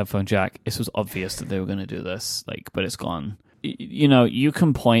killed the headphone jack. It was obvious that they were going to do this, but it's gone. You know, you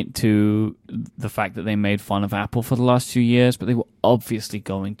can point to the fact that they made fun of Apple for the last 2 years, but they were obviously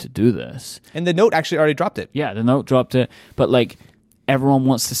going to do this. And the Note actually already dropped it. Yeah, the Note dropped it. But, everyone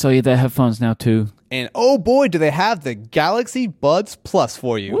wants to sell you their headphones now, too. And, oh boy, do they have the Galaxy Buds Plus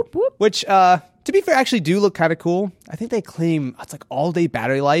for you. Whoop, whoop. Which, to be fair, actually do look kind of cool. I think they claim it's all-day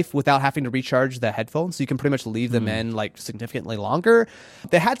battery life without having to recharge the headphones, so you can pretty much leave them in significantly longer.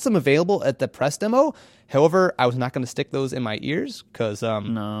 They had some available at the press demo. However, I was not going to stick those in my ears because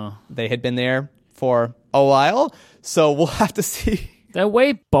they had been there for a while, so we'll have to see. They're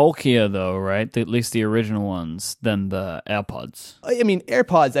way bulkier, though, right? At least the original ones than the AirPods. I mean,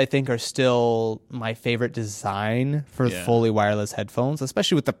 AirPods, I think, are still my favorite design for fully wireless headphones,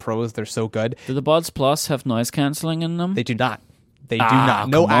 especially with the Pros. They're so good. Do the Buds Plus have noise canceling in them? They do not. They do not.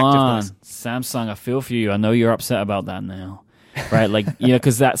 No active noise. Samsung, I feel for you. I know you're upset about that now. Right?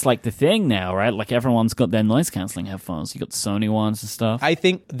 Because that's the thing now, right? Everyone's got their noise canceling headphones. You got the Sony ones and stuff. I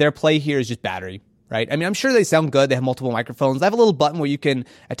think their play here is just battery. Right? I mean, I'm sure they sound good. They have multiple microphones. They have a little button where you can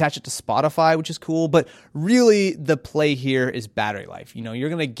attach it to Spotify, which is cool. But really, the play here is battery life. You know, you're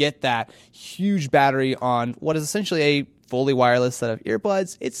going to get that huge battery on what is essentially a fully wireless set of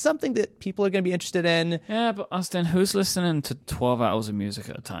earbuds. It's something that people are going to be interested in. Yeah, but Austin, who's listening to 12 hours of music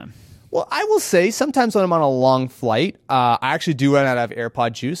at a time? Well, I will say sometimes when I'm on a long flight, I actually do run out of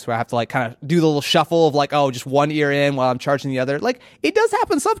AirPod juice where I have to kind of do the little shuffle of just one ear in while I'm charging the other. It does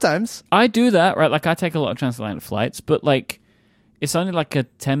happen sometimes. I do that, right? I take a lot of transatlantic flights, but it's only a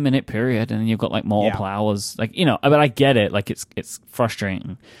 10-minute period and then you've got multiple hours. But I get it. It's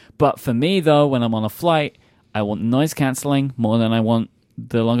frustrating. But for me though, when I'm on a flight, I want noise canceling more than I want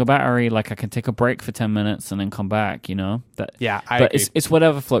the longer battery. I can take a break for 10 minutes and then come back, I agree. It's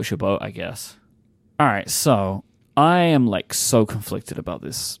whatever floats your boat, I guess. All right, so I am so conflicted about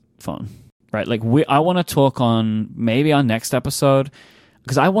this phone, right? I want to talk on maybe our next episode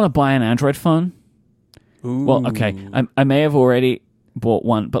because I want to buy an Android phone. Ooh. Well, okay, I may have already bought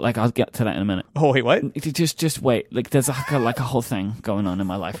one, but I'll get to that in a minute. Oh wait, what? Just wait. There's a whole thing going on in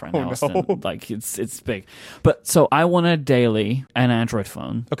my life right now. No. It's big. But so I want an Android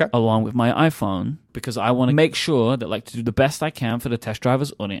phone, okay, along with my iPhone because I want to make sure that to do the best I can for the test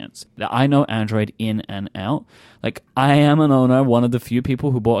drivers audience that I know Android in and out. I am an owner, one of the few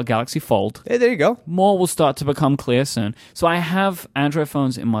people who bought a Galaxy Fold. Hey, there you go. More will start to become clear soon. So I have Android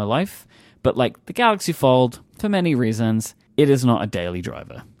phones in my life, but the Galaxy Fold, for many reasons, it is not a daily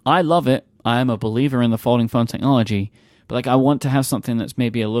driver. I love it. I am a believer in the folding phone technology, but I want to have something that's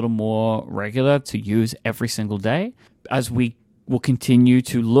maybe a little more regular to use every single day as we will continue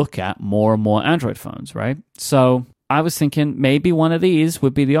to look at more and more Android phones, right? So I was thinking maybe one of these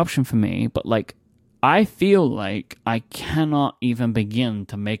would be the option for me, but I feel like I cannot even begin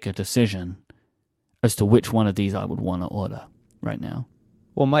to make a decision as to which one of these I would want to order right now.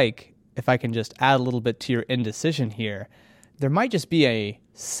 Well, Mike, if I can just add a little bit to your indecision here, there might just be a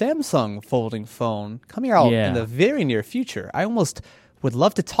Samsung folding phone coming out in the very near future. I almost would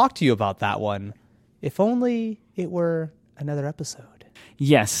love to talk to you about that one, if only it were another episode.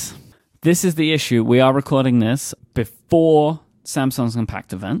 Yes, this is the issue. We are recording this before Samsung's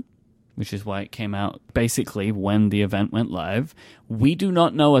Unpacked event, which is why it came out basically when the event went live. We do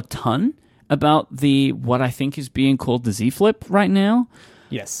not know a ton about what I think is being called the Z Flip right now.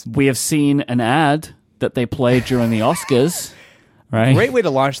 Yes. We have seen an ad that they played during the Oscars, right? Great way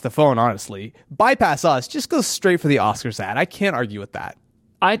to launch the phone, honestly. Bypass us. Just go straight for the Oscars ad. I can't argue with that.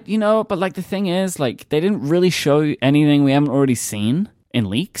 But like the thing is, like they didn't really show anything we haven't already seen in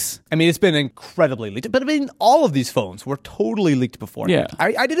leaks. I mean, it's been incredibly leaked. But I mean, all of these phones were totally leaked before. Yeah.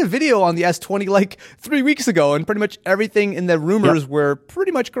 I did a video on the S20 like 3 weeks ago, and pretty much everything in the rumors were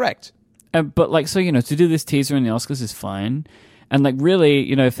pretty much correct. But like, so, to do this teaser in the Oscars is fine. And like,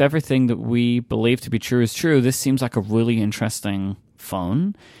 really, if everything that we believe to be true is true, this seems like a really interesting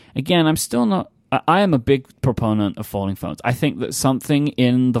phone. Again, I am a big proponent of folding phones. I think that something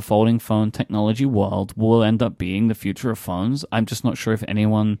in the folding phone technology world will end up being the future of phones. I'm just not sure if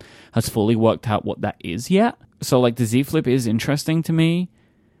anyone has fully worked out what that is yet. So like the Z Flip is interesting to me,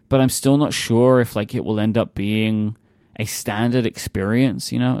 but I'm still not sure if like it will end up being a standard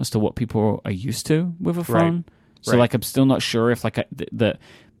experience, as to what people are used to with a phone. Right. So like I'm still not sure if like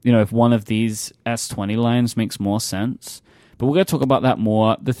if one of these S20 lines makes more sense. But we're going to talk about that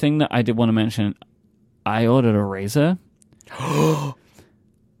more. The thing that I did want to mention, I ordered a Razr.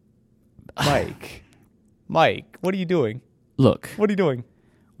 Mike, what are you doing? Look. What are you doing?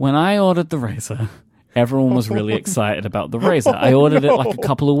 When I ordered the Razr, everyone was really excited about the Razr. I ordered it like a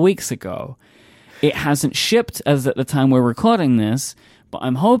couple of weeks ago. It hasn't shipped as at the time we're recording this, but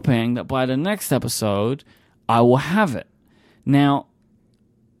I'm hoping that by the next episode, I will have it. Now,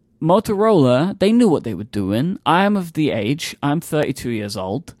 Motorola, they knew what they were doing. I am of the age, I'm 32 years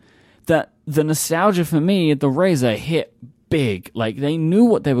old, that the nostalgia for me, the Razr hit big. Like, they knew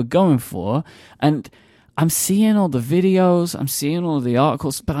what they were going for, and I'm seeing all the videos, I'm seeing all the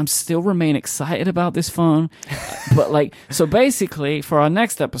articles, but I'm still remain excited about this phone. But like, so basically, for our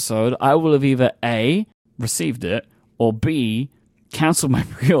next episode, I will have either A, received it, or B, canceled my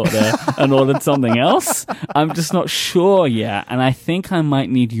pre-order and ordered something else. I'm just not sure yet, and I think I might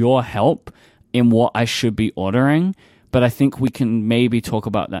need your help in what I should be ordering, but I think we can maybe talk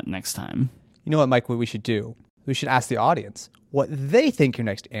about that next time. You know what, Mike, what we should do? We should ask the audience what they think your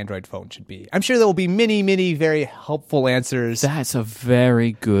next Android phone should be. I'm sure there will be many, many very helpful answers. That's a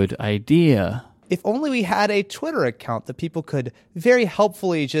very good idea. If only we had a Twitter account that people could very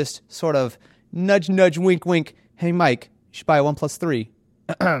helpfully just sort of nudge, nudge, wink, wink. Hey, Mike, you should buy a OnePlus 3.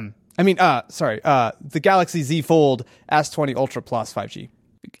 The Galaxy Z Fold S20 Ultra Plus 5G.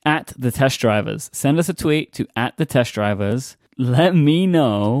 At the test drivers. Send us a tweet to @the_test_drivers. Let me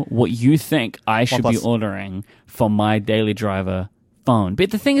know what you think I should be ordering for my daily driver phone.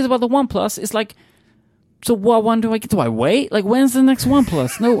 But the thing is about the OnePlus, it's like, so what one do I get? Do I wait? Like, when's the next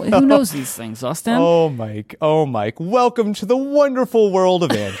OnePlus? No, who knows these things, Austin? Oh, Mike. Welcome to the wonderful world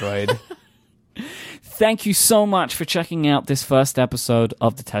of Android. Thank you so much for checking out this first episode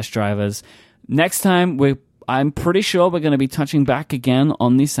of The Test Drivers. Next time, I'm pretty sure we're going to be touching back again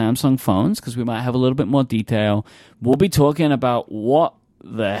on the Samsung phones because we might have a little bit more detail. We'll be talking about what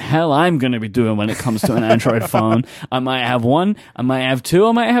the hell I'm going to be doing when it comes to an Android phone. I might have one, I might have two,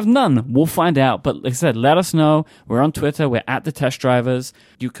 I might have none. We'll find out. But like I said, let us know. We're on Twitter. We're at The Test Drivers.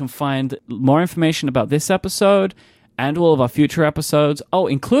 You can find more information about this episode and all of our future episodes. Oh,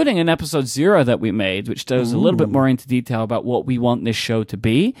 including an episode 0 that we made, which goes a little bit more into detail about what we want this show to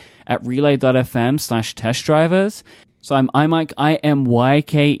be at relay.fm/testdrivers. So I'm iMike,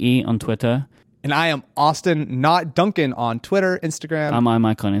 IMYKE on Twitter. And I am Austin, not Duncan, on Twitter, Instagram. I'm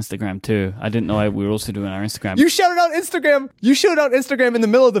iMike on Instagram too. I didn't know we were also doing our Instagram. You shouted out Instagram. You shouted out Instagram in the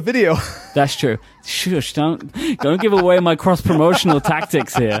middle of the video. That's true. Shush, don't give away my cross-promotional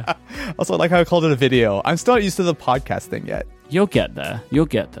tactics here. Also, I like how I called it a video. I'm still not used to the podcast thing yet. You'll get there.